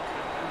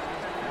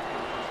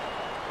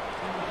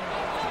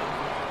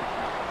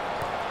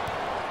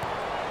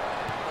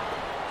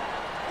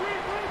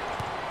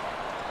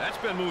 That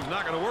spin move's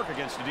not going to work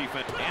against the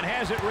defense. And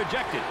has it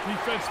rejected.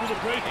 Defense did a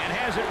great. And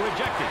has it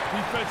rejected.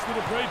 Defense did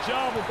a great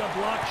job with that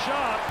block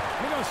shot.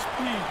 Look at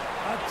speed.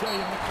 I tell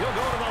you. He'll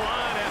go to the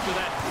line after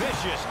that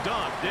vicious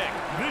dunk, Dick.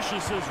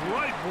 Vicious is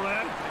right,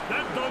 Brad.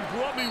 That dunk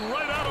brought me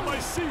right out of my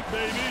seat,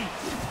 baby.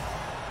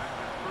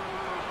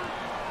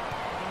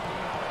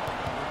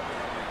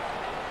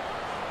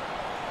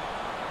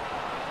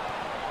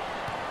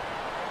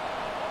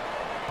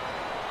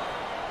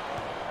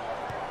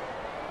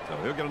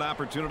 He'll get an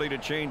opportunity to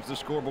change the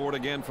scoreboard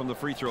again from the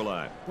free throw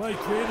line. Well, he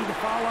created a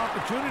foul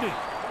opportunity.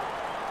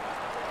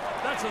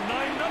 That's a 9-0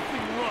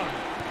 run.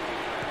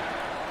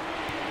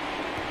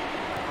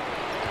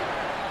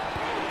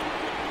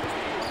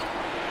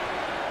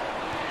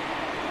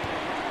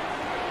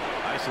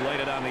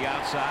 Isolated on the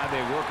outside.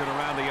 They're working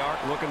around the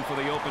arc, looking for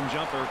the open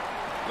jumper.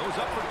 Goes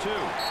up for 2.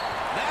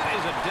 That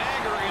is a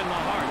dagger in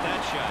the heart,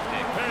 that shot,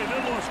 Nick. Hey,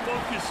 they lost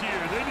focus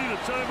here. They need a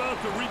timeout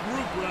to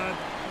regroup, Brad.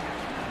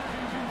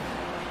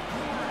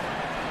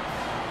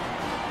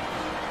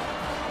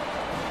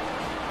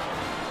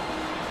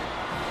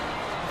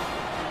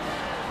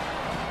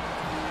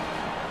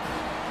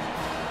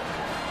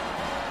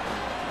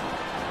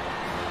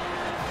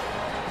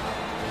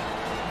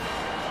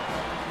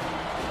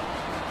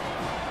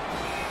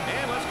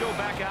 And let's go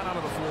back out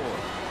onto the floor.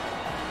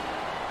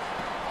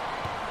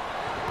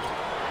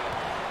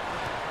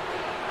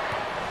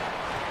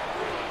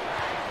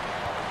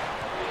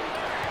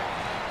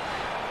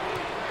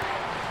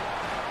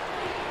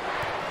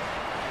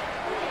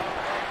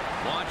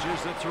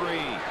 Launches the 3.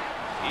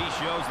 He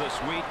shows the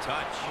sweet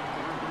touch.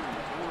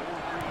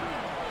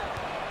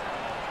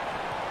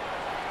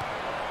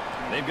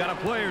 They've got a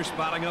player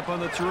spotting up on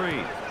the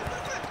 3.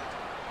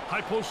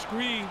 High post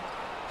screen.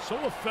 So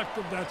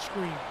effective, that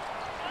screen.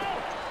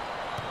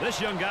 This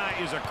young guy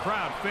is a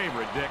crowd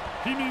favorite, Dick.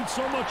 He means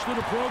so much to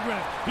the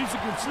program. He's a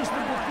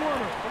consistent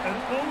performer and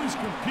always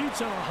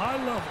competes at a high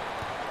level.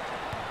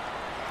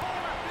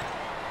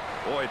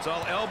 Boy, it's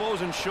all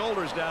elbows and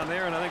shoulders down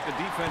there, and I think the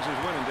defense is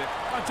winning, Dick.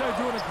 I tell you,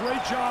 doing a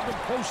great job in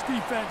post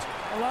defense.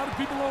 A lot of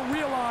people don't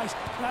realize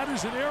that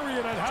is an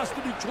area that has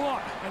to be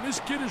taught, and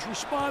this kid has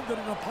responded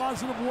in a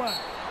positive way.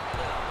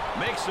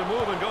 Makes the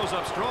move and goes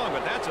up strong,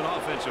 but that's an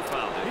offensive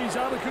foul, Dick. He's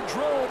out of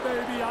control,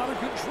 baby, out of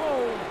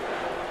control.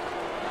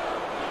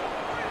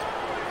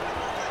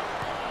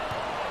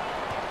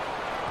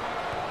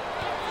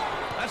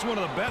 That's one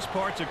of the best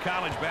parts of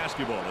college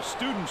basketball, the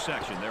student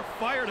section. They're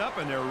fired up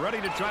and they're ready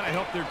to try to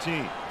help their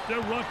team. They're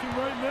rocking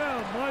right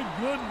now, my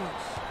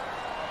goodness.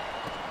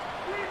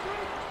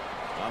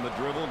 On the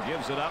dribble,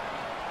 gives it up.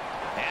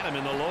 Had him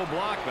in the low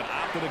block, but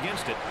opted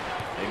against it.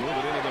 They move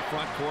it into the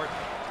front court.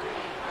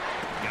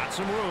 Got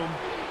some room.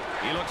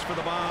 He looks for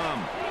the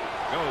bomb.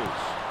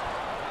 Goes.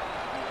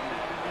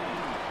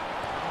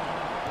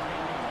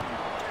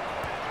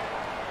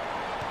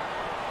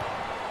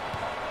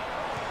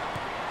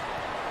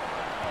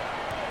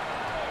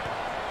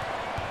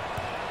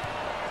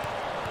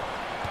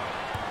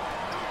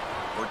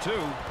 For 2,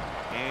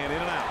 and in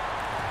and out.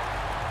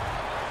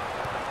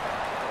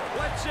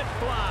 Lets it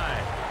fly.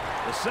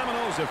 The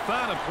Seminoles have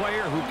found a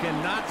player who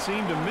cannot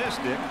seem to miss,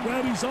 Dick.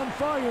 Brad, he's on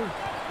fire.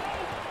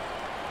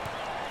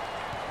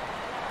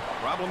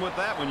 Problem with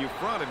that, when you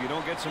front, if you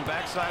don't get some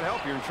backside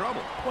help, you're in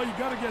trouble. Well, you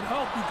got to get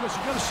help because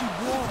you got to see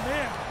raw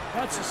man.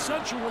 That's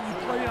essential when you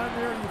play on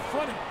there and you're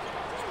fronting.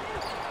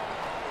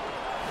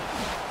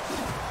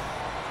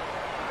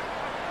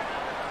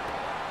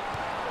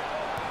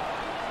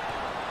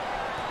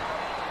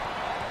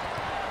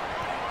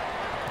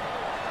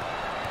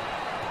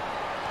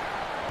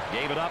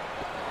 Gave it up.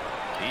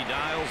 He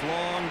dials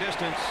long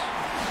distance.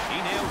 He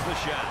nails the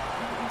shot.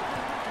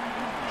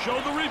 Show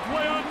the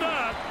replay on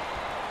that.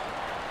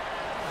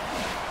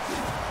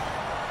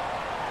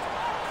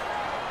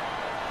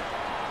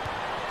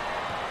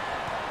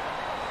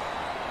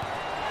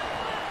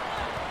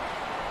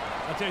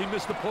 I tell you, he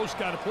missed the post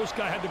guy. The post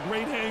guy had the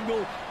great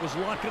angle, was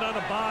locking on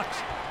a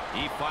box.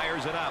 He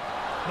fires it up.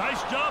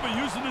 Nice job of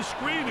using the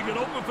screen to get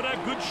open for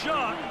that good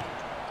shot.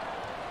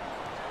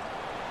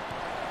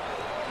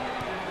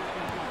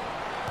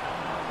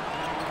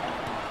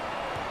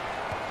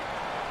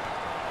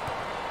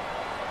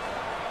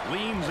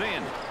 Leans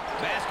in.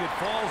 Basket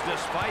falls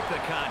despite the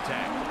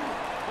contact.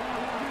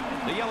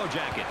 The Yellow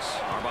Jackets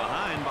are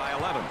behind by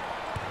 11.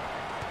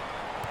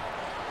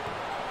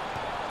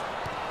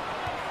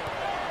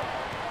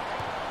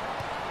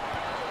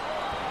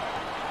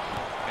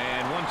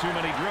 And one too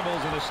many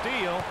dribbles and a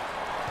steal.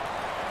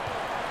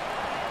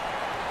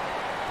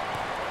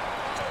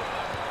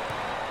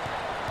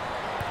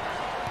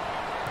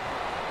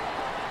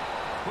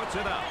 Puts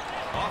it up.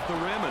 Off the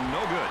rim and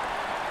no good.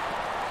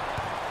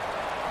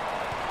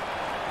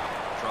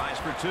 Tries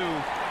for 2.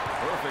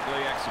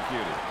 Perfectly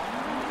executed.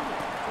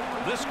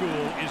 This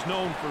school is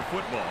known for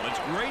football. It's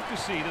great to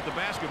see that the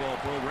basketball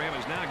program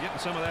is now getting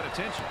some of that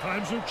attention.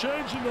 Times are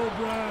changing, though,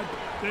 Brad.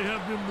 They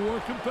have been more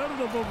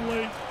competitive of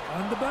late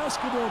on the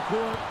basketball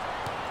court.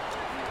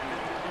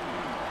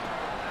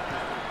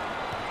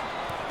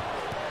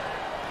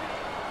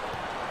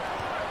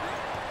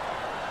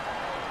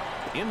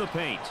 In the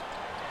paint.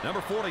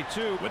 Number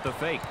 42 with the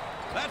fake.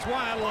 That's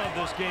why I love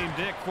this game,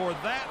 Dick, for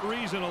that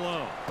reason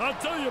alone. I'll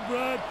tell you,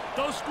 Brad,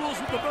 those schools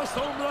with the best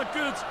home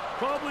records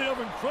probably have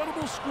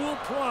incredible school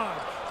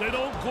pride. They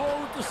don't go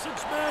with the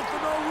 6-man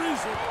for no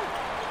reason.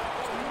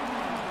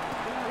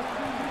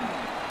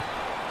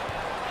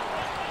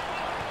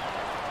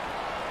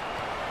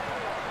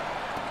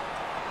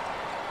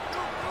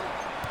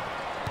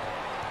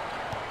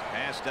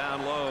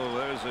 down low.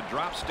 There's a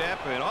drop step,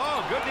 and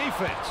oh, good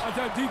defense. I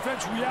thought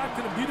defense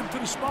reacted and beat him to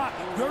the spot.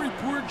 Very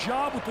poor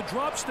job with the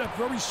drop step,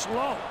 very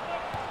slow.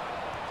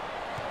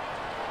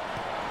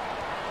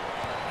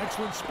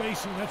 Excellent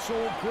spacing. That's so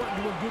important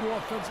to a good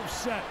offensive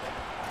set.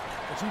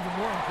 It's even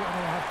more important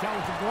to have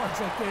talented guards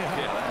like they have.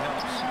 Yeah, that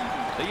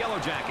helps. The Yellow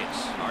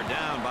Jackets are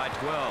down by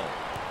 12.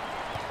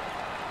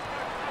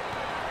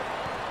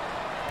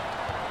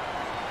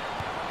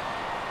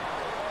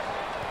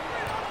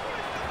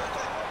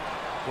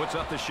 Puts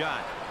up the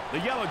shot. The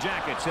Yellow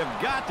Jackets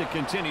have got to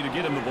continue to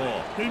get him the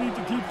ball. They need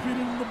to keep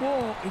feeding him the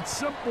ball. It's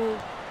simple.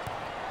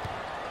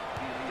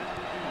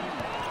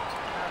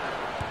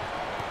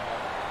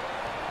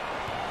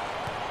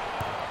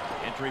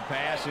 Entry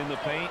pass in the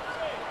paint.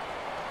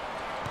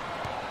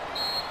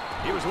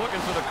 He was looking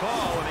for the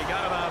call, and he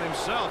got it out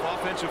himself.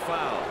 Offensive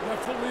foul.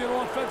 Definitely an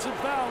offensive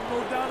foul,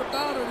 no doubt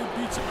about it.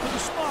 He beats him to the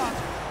spot.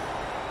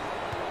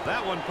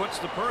 That one puts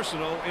the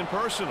personal in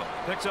personal.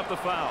 Picks up the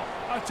foul.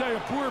 I tell you,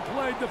 poor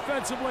play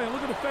defensively.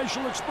 Look at the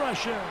facial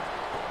expression.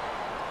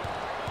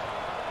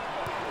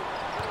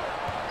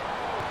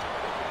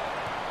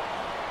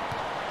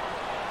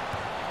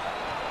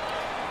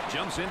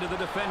 Jumps into the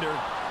defender,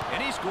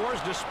 and he scores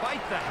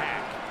despite the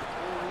hack.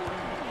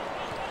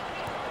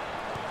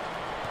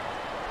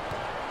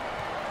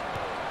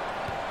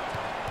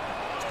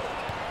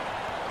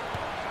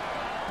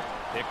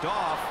 Picked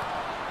off.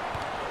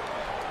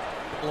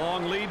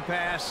 Long lead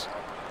pass.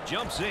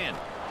 Jumps in.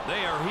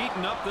 They are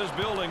heating up this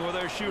building with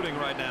their shooting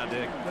right now,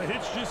 Dick. The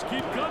hits just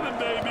keep coming,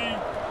 baby.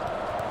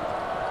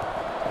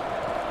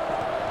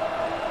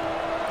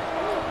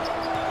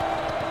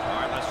 All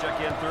right, let's check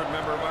in third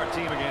member of our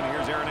team again.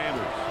 Here's Aaron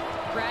Andrews.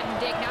 Brad and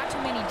Dick, not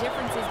too many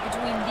differences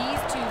between these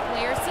two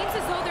players. Seems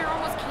as though they're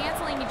almost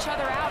canceling each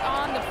other out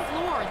on the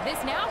floor. This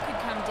now could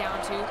come down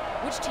to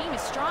which team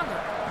is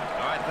stronger.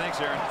 All right,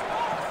 thanks, Aaron.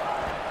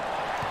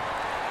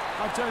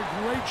 I'll tell you,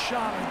 great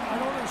shot. I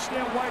don't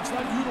understand why it's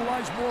not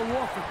utilized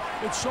more often.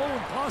 It's so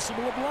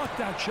impossible to block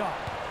that shot.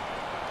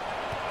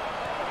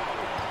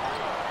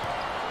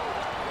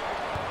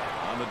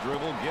 On the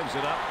dribble, gives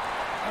it up.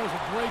 That was a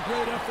great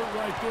effort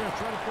right there.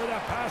 Trying to play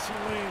that passing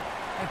lane.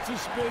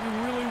 Anticipating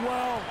really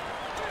well.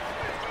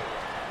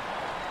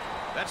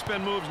 That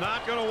spin move's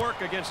not going to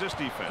work against this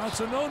defense.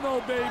 That's a no-no,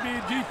 baby.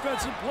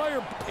 Defensive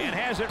player. And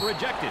has it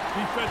rejected.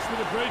 Defense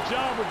did a great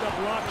job with that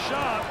block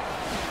shot.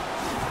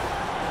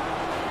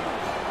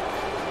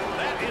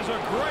 Is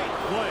a great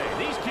play.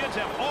 These kids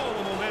have all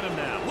the momentum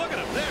now. Look at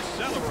them. They're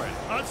celebrating.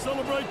 I'd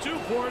celebrate too,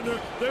 partner.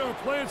 They are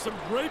playing some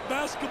great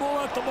basketball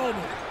at the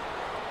moment.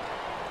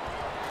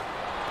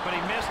 But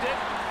he missed it.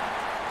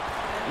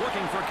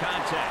 Looking for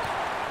contact.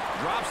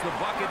 Drops the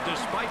bucket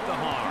despite the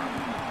harm.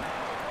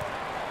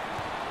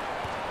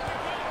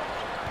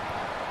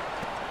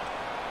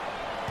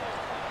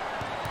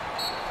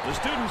 The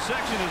student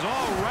section is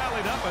all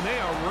rallied up and they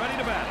are ready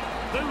to battle.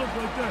 They look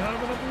like they're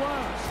having a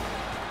blast.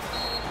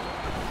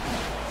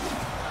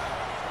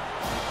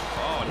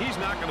 He's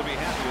not going to be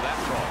happy with that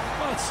call.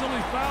 Well, it's a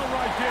silly foul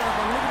right there,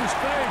 but look at his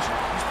face.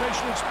 His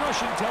facial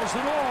expression tells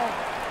it all.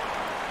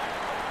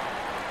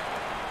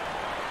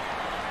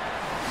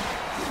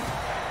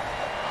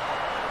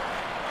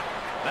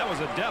 That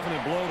was a definite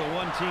blow to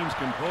one team's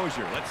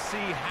composure. Let's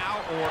see how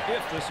or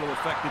if this will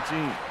affect the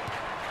team.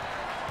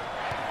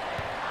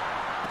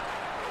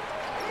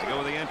 They go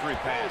with the entry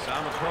pass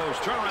on the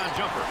post. Turnaround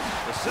jumper.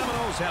 The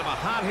Seminoles have a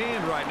hot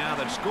hand right now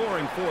that's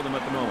scoring for them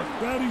at the moment.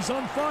 Brady's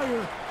on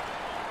fire.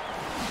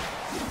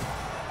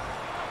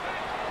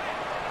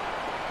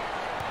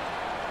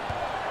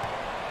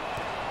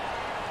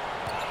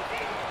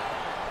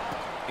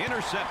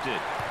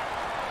 Intercepted.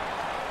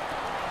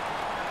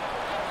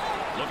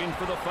 Looking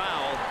for the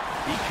foul.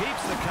 He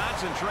keeps the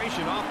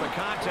concentration off the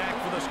contact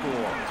for the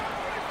score.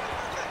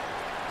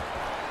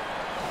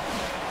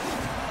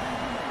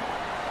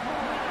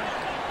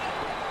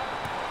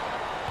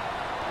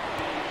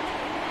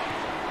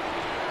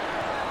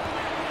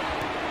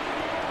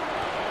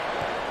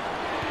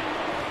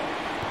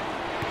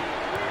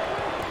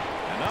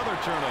 Another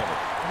turnover.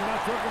 We're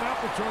not taking out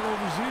the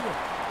turnovers either.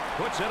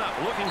 Puts it up,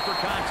 looking for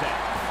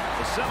contact.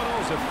 The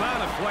Seminoles have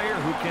found a player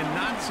who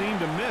cannot seem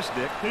to miss,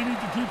 Dick. They need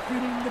to keep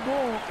feeding the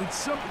ball. It's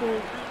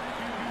simple.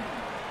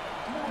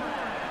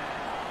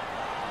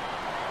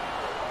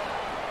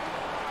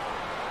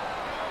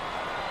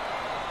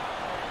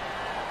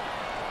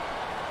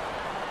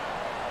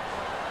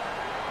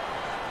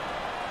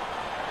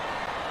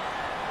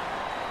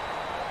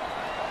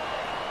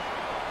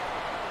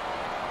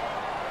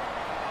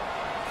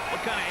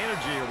 What kind of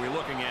energy are we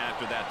looking at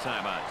after that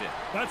timeout, Dick?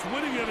 That's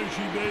winning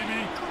energy,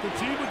 baby. The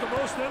team with the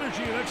most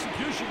energy and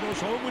execution goes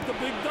home with the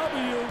big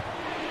W.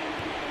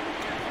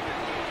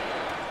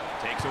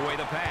 Takes away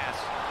the pass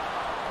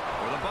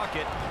for the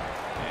bucket,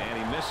 and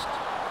he missed,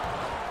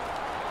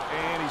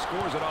 and he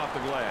scores it off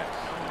the glass.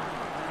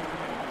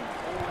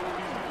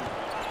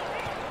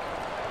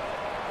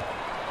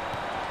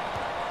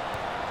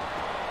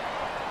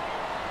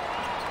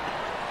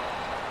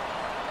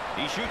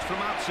 He shoots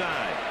from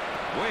outside.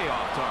 Way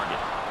off target.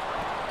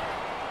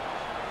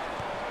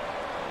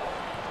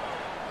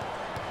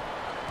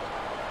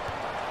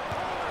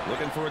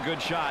 Looking for a good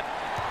shot.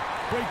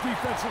 Great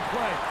defensive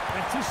play.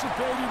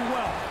 Anticipating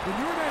well. When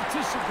you're an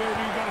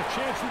anticipator, you got a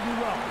chance to do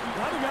well. A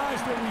lot of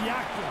guys, they're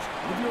reactors.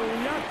 If you're a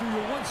reactor,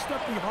 you're one step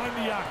behind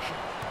the action.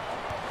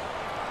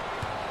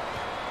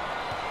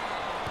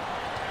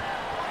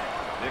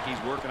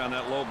 Dickey's working on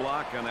that low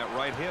block on that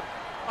right hip.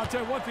 I'll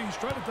tell you one thing, he's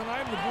trying to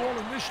deny him the ball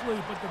initially,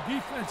 but the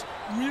defense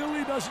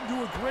really doesn't do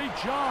a great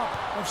job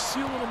of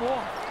sealing him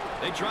off.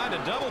 They tried to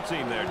double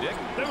team there, Dick.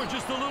 They were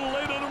just a little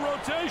late on the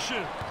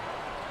rotation.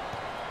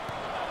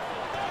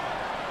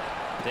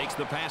 Takes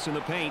the pass in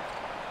the paint.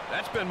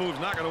 That spin move's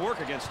not going to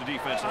work against a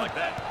defense like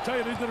that. I tell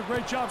you, they did a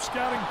great job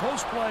scouting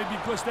post play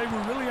because they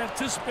were really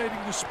anticipating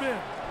the spin.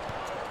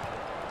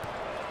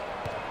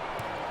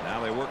 Now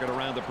they work it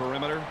around the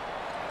perimeter.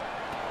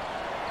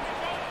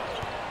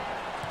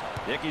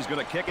 Dickey's going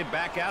to kick it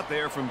back out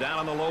there from down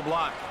on the low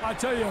block. I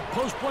tell you, a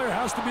post player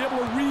has to be able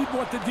to read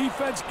what the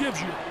defense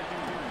gives you.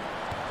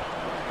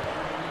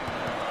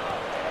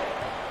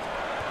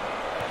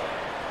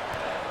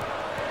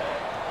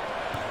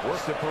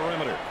 Works the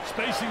perimeter.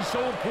 Spacing's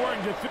so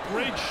important. Get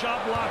great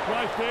shot block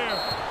right there.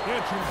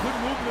 And some good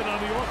movement on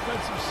the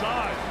offensive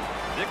side.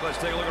 Dick, let's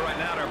take a look right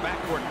now at our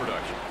backcourt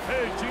production.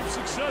 Hey, team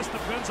success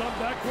depends on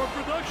backcourt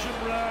production,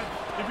 Brad.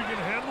 If you can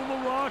handle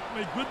the rock,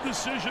 make good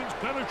decisions,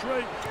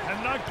 penetrate,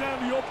 and knock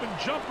down the open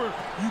jumper,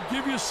 you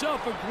give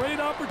yourself a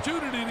great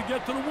opportunity to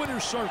get to the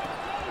winner's circle.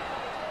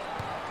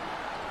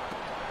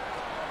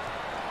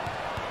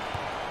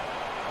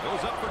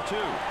 Goes up for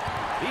two.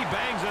 He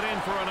bangs it in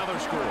for another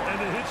score. And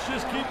the hits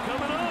just keep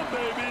coming on,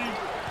 baby.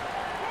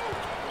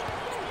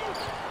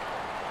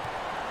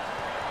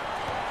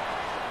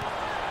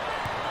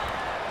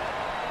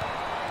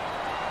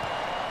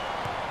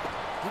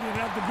 He didn't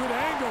have the good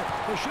angle.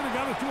 They should have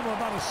got it to him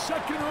about a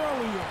second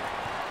earlier.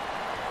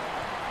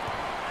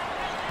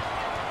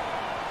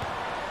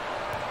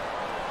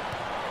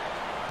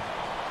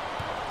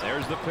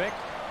 There's the pick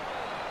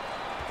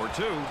for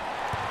two.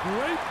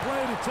 Great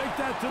play to take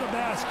that to the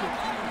basket.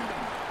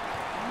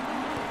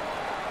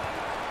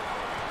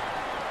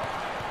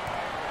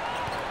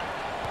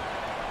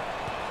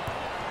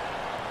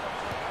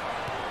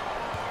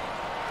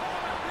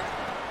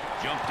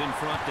 Jumped in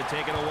front to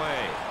take it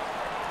away.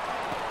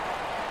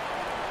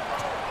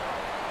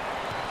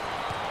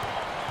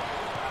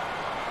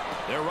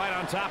 They're right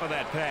on top of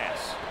that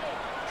pass.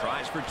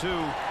 Tries for two.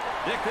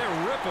 Dick, they're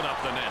ripping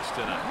up the nets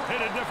tonight. Hey,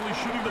 they're definitely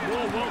shooting the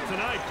ball well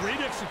tonight. Great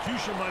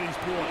execution by these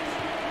boys.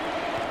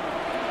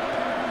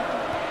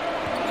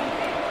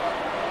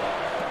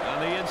 On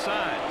the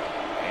inside.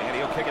 And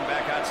he'll kick it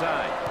back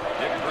outside.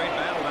 Dick, a great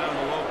battle down in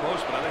the low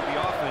post, but I think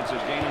the offense is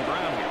gaining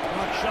ground here.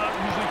 Block shot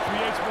usually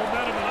creates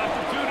momentum and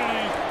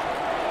opportunity.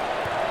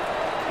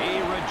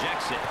 He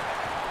rejects it.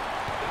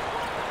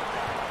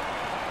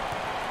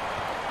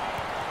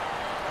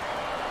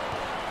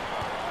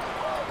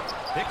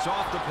 Picks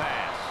off the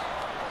pass.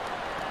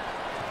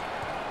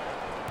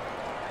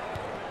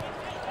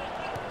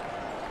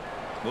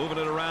 Moving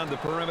it around the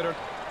perimeter.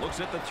 Looks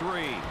at the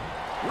three.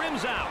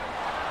 Rims out.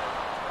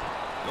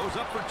 Goes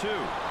up for two.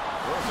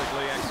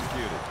 Perfectly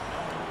executed.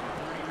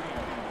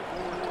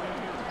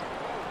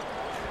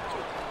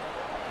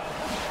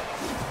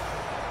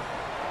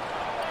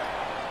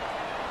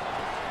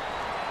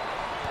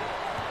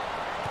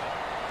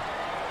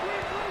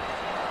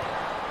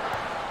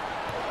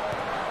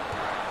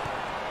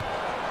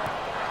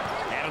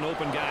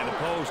 Open guy in the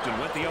post and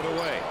went the other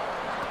way.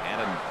 And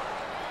a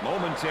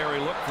momentary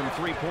look from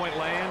three-point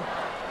land.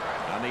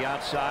 On the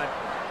outside.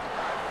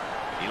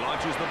 He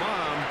launches the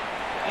bomb.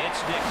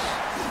 It's Dick's.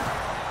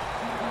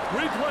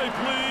 Replay,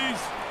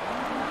 please.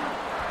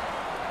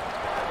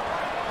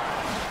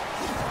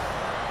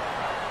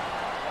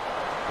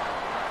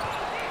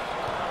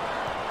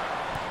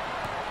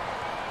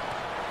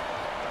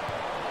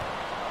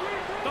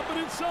 Dump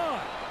it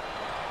inside.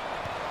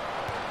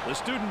 The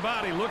student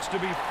body looks to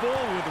be full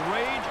with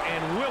rage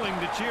and willing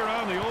to cheer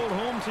on the old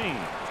home team.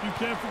 You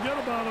can't forget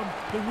about them.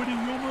 The witty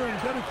humor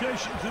and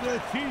dedication to their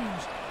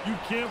teams. You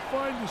can't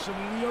find this in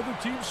any other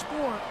team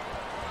sport.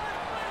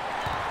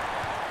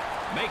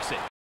 Makes it.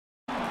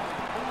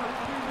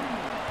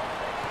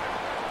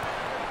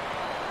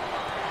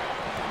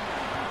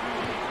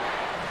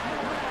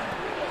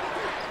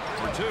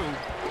 For two.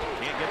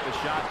 Can't get the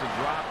shot to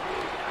drop.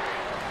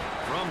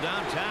 From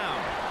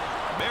downtown.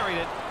 Buried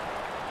it.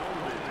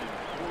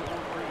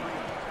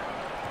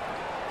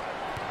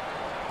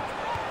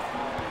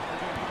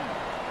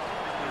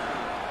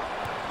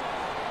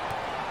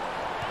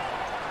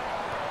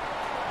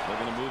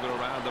 Move it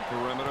around the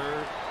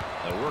perimeter.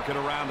 They work it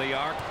around the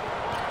arc.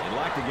 They'd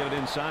like to get it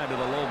inside to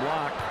the low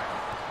block.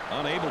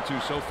 Unable to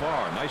so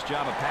far. Nice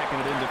job of packing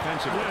it in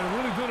defensively. Yeah,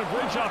 really doing a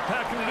great job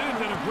packing it in.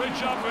 Did a great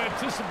job of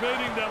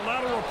anticipating that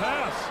lateral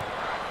pass.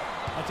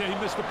 I'll tell you,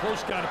 he missed the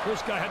post guy. The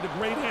post guy had the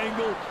great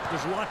angle.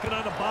 Was locking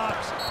on the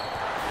box.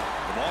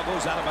 The ball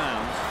goes out of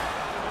bounds.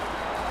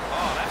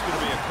 Oh, that's going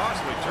to be a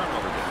costly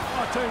turnover there.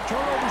 I'll tell you,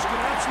 turnovers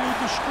can absolutely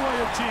destroy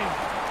a team.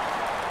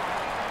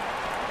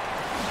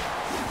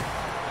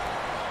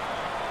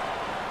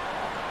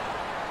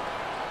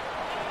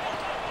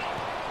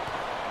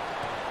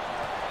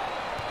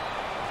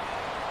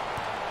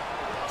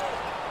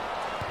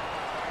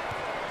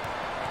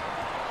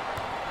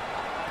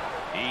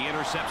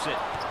 intercepts it.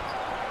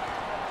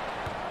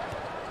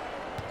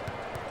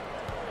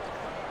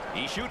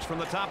 He shoots from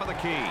the top of the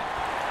key.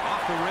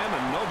 Off the rim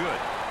and no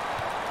good.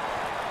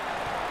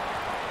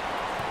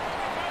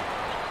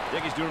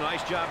 Dickey's doing a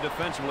nice job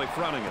defensively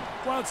fronting him.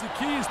 Well, it's the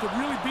key is to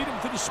really beat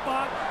him to the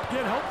spot,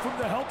 get help from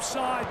the help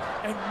side,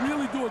 and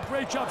really do a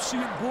great job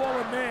seeing ball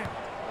and man.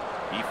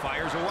 He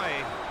fires away.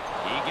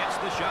 He gets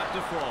the shot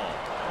to fall.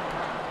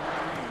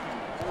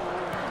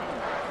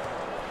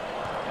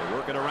 They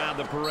work it around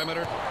the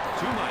perimeter.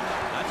 Too much.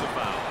 That's a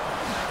foul.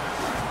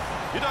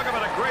 You talk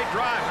about a great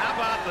drive. How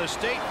about the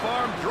State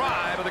Farm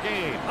drive of the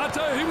game? I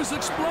tell you, he was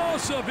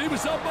explosive. He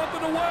was up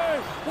and away.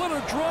 What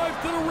a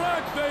drive to the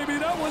rack, baby.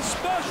 That was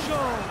special.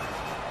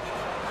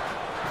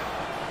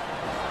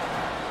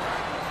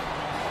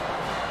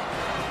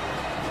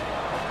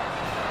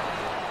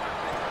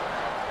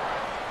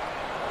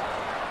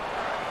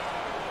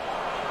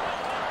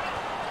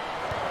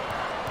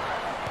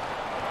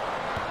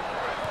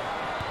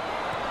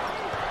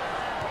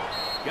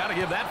 Got to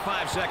give that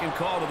 5-second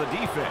call to the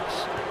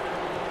defense.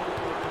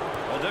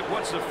 Well, Dick,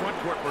 what's the front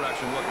court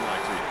production looking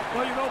like to you?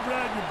 Well, you know,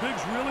 Brad, your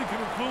bigs really can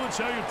influence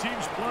how your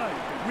teams play.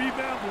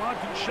 Rebound,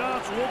 blocking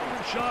shots,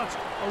 opening shots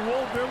are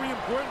all very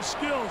important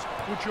skills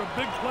which your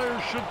big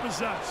players should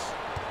possess.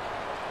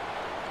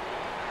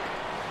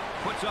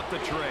 Puts up the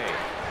tray.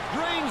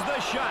 Drains the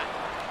shot.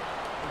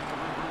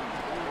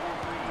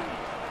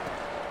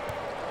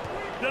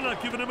 They're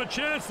not giving him a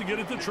chance to get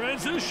into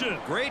transition.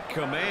 Great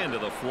command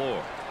of the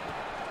floor.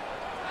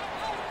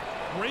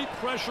 Great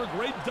pressure,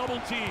 great double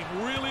team.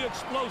 Really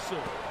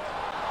explosive.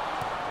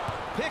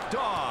 Picked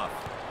off.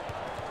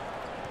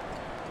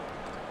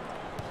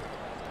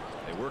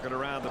 They work it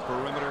around the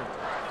perimeter.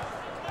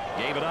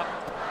 Gave it up.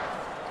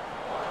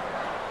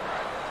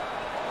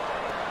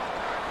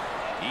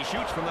 He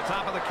shoots from the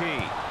top of the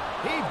key.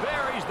 He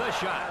buries the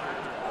shot.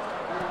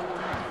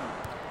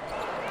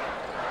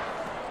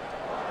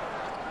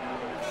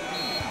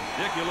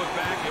 Dick, you look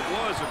back, it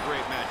was a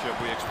great matchup.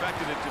 We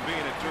expected it to be,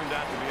 and it turned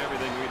out to be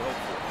everything we'd hoped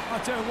for. I'll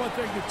tell you one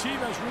thing, the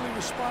team has really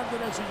responded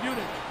as a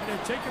unit, and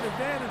they've taken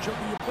advantage of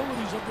the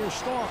abilities of their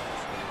stars.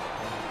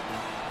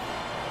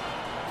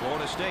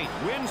 Florida State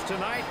wins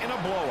tonight in a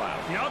blowout.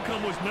 The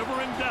outcome was never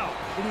in doubt.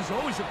 It was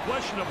always a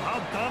question of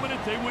how dominant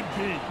they would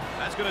be.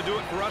 That's going to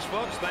do it for us,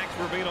 folks. Thanks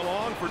for being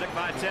along. For Dick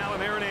Vitale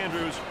and Aaron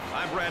Andrews,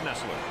 I'm Brad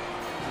Nessler.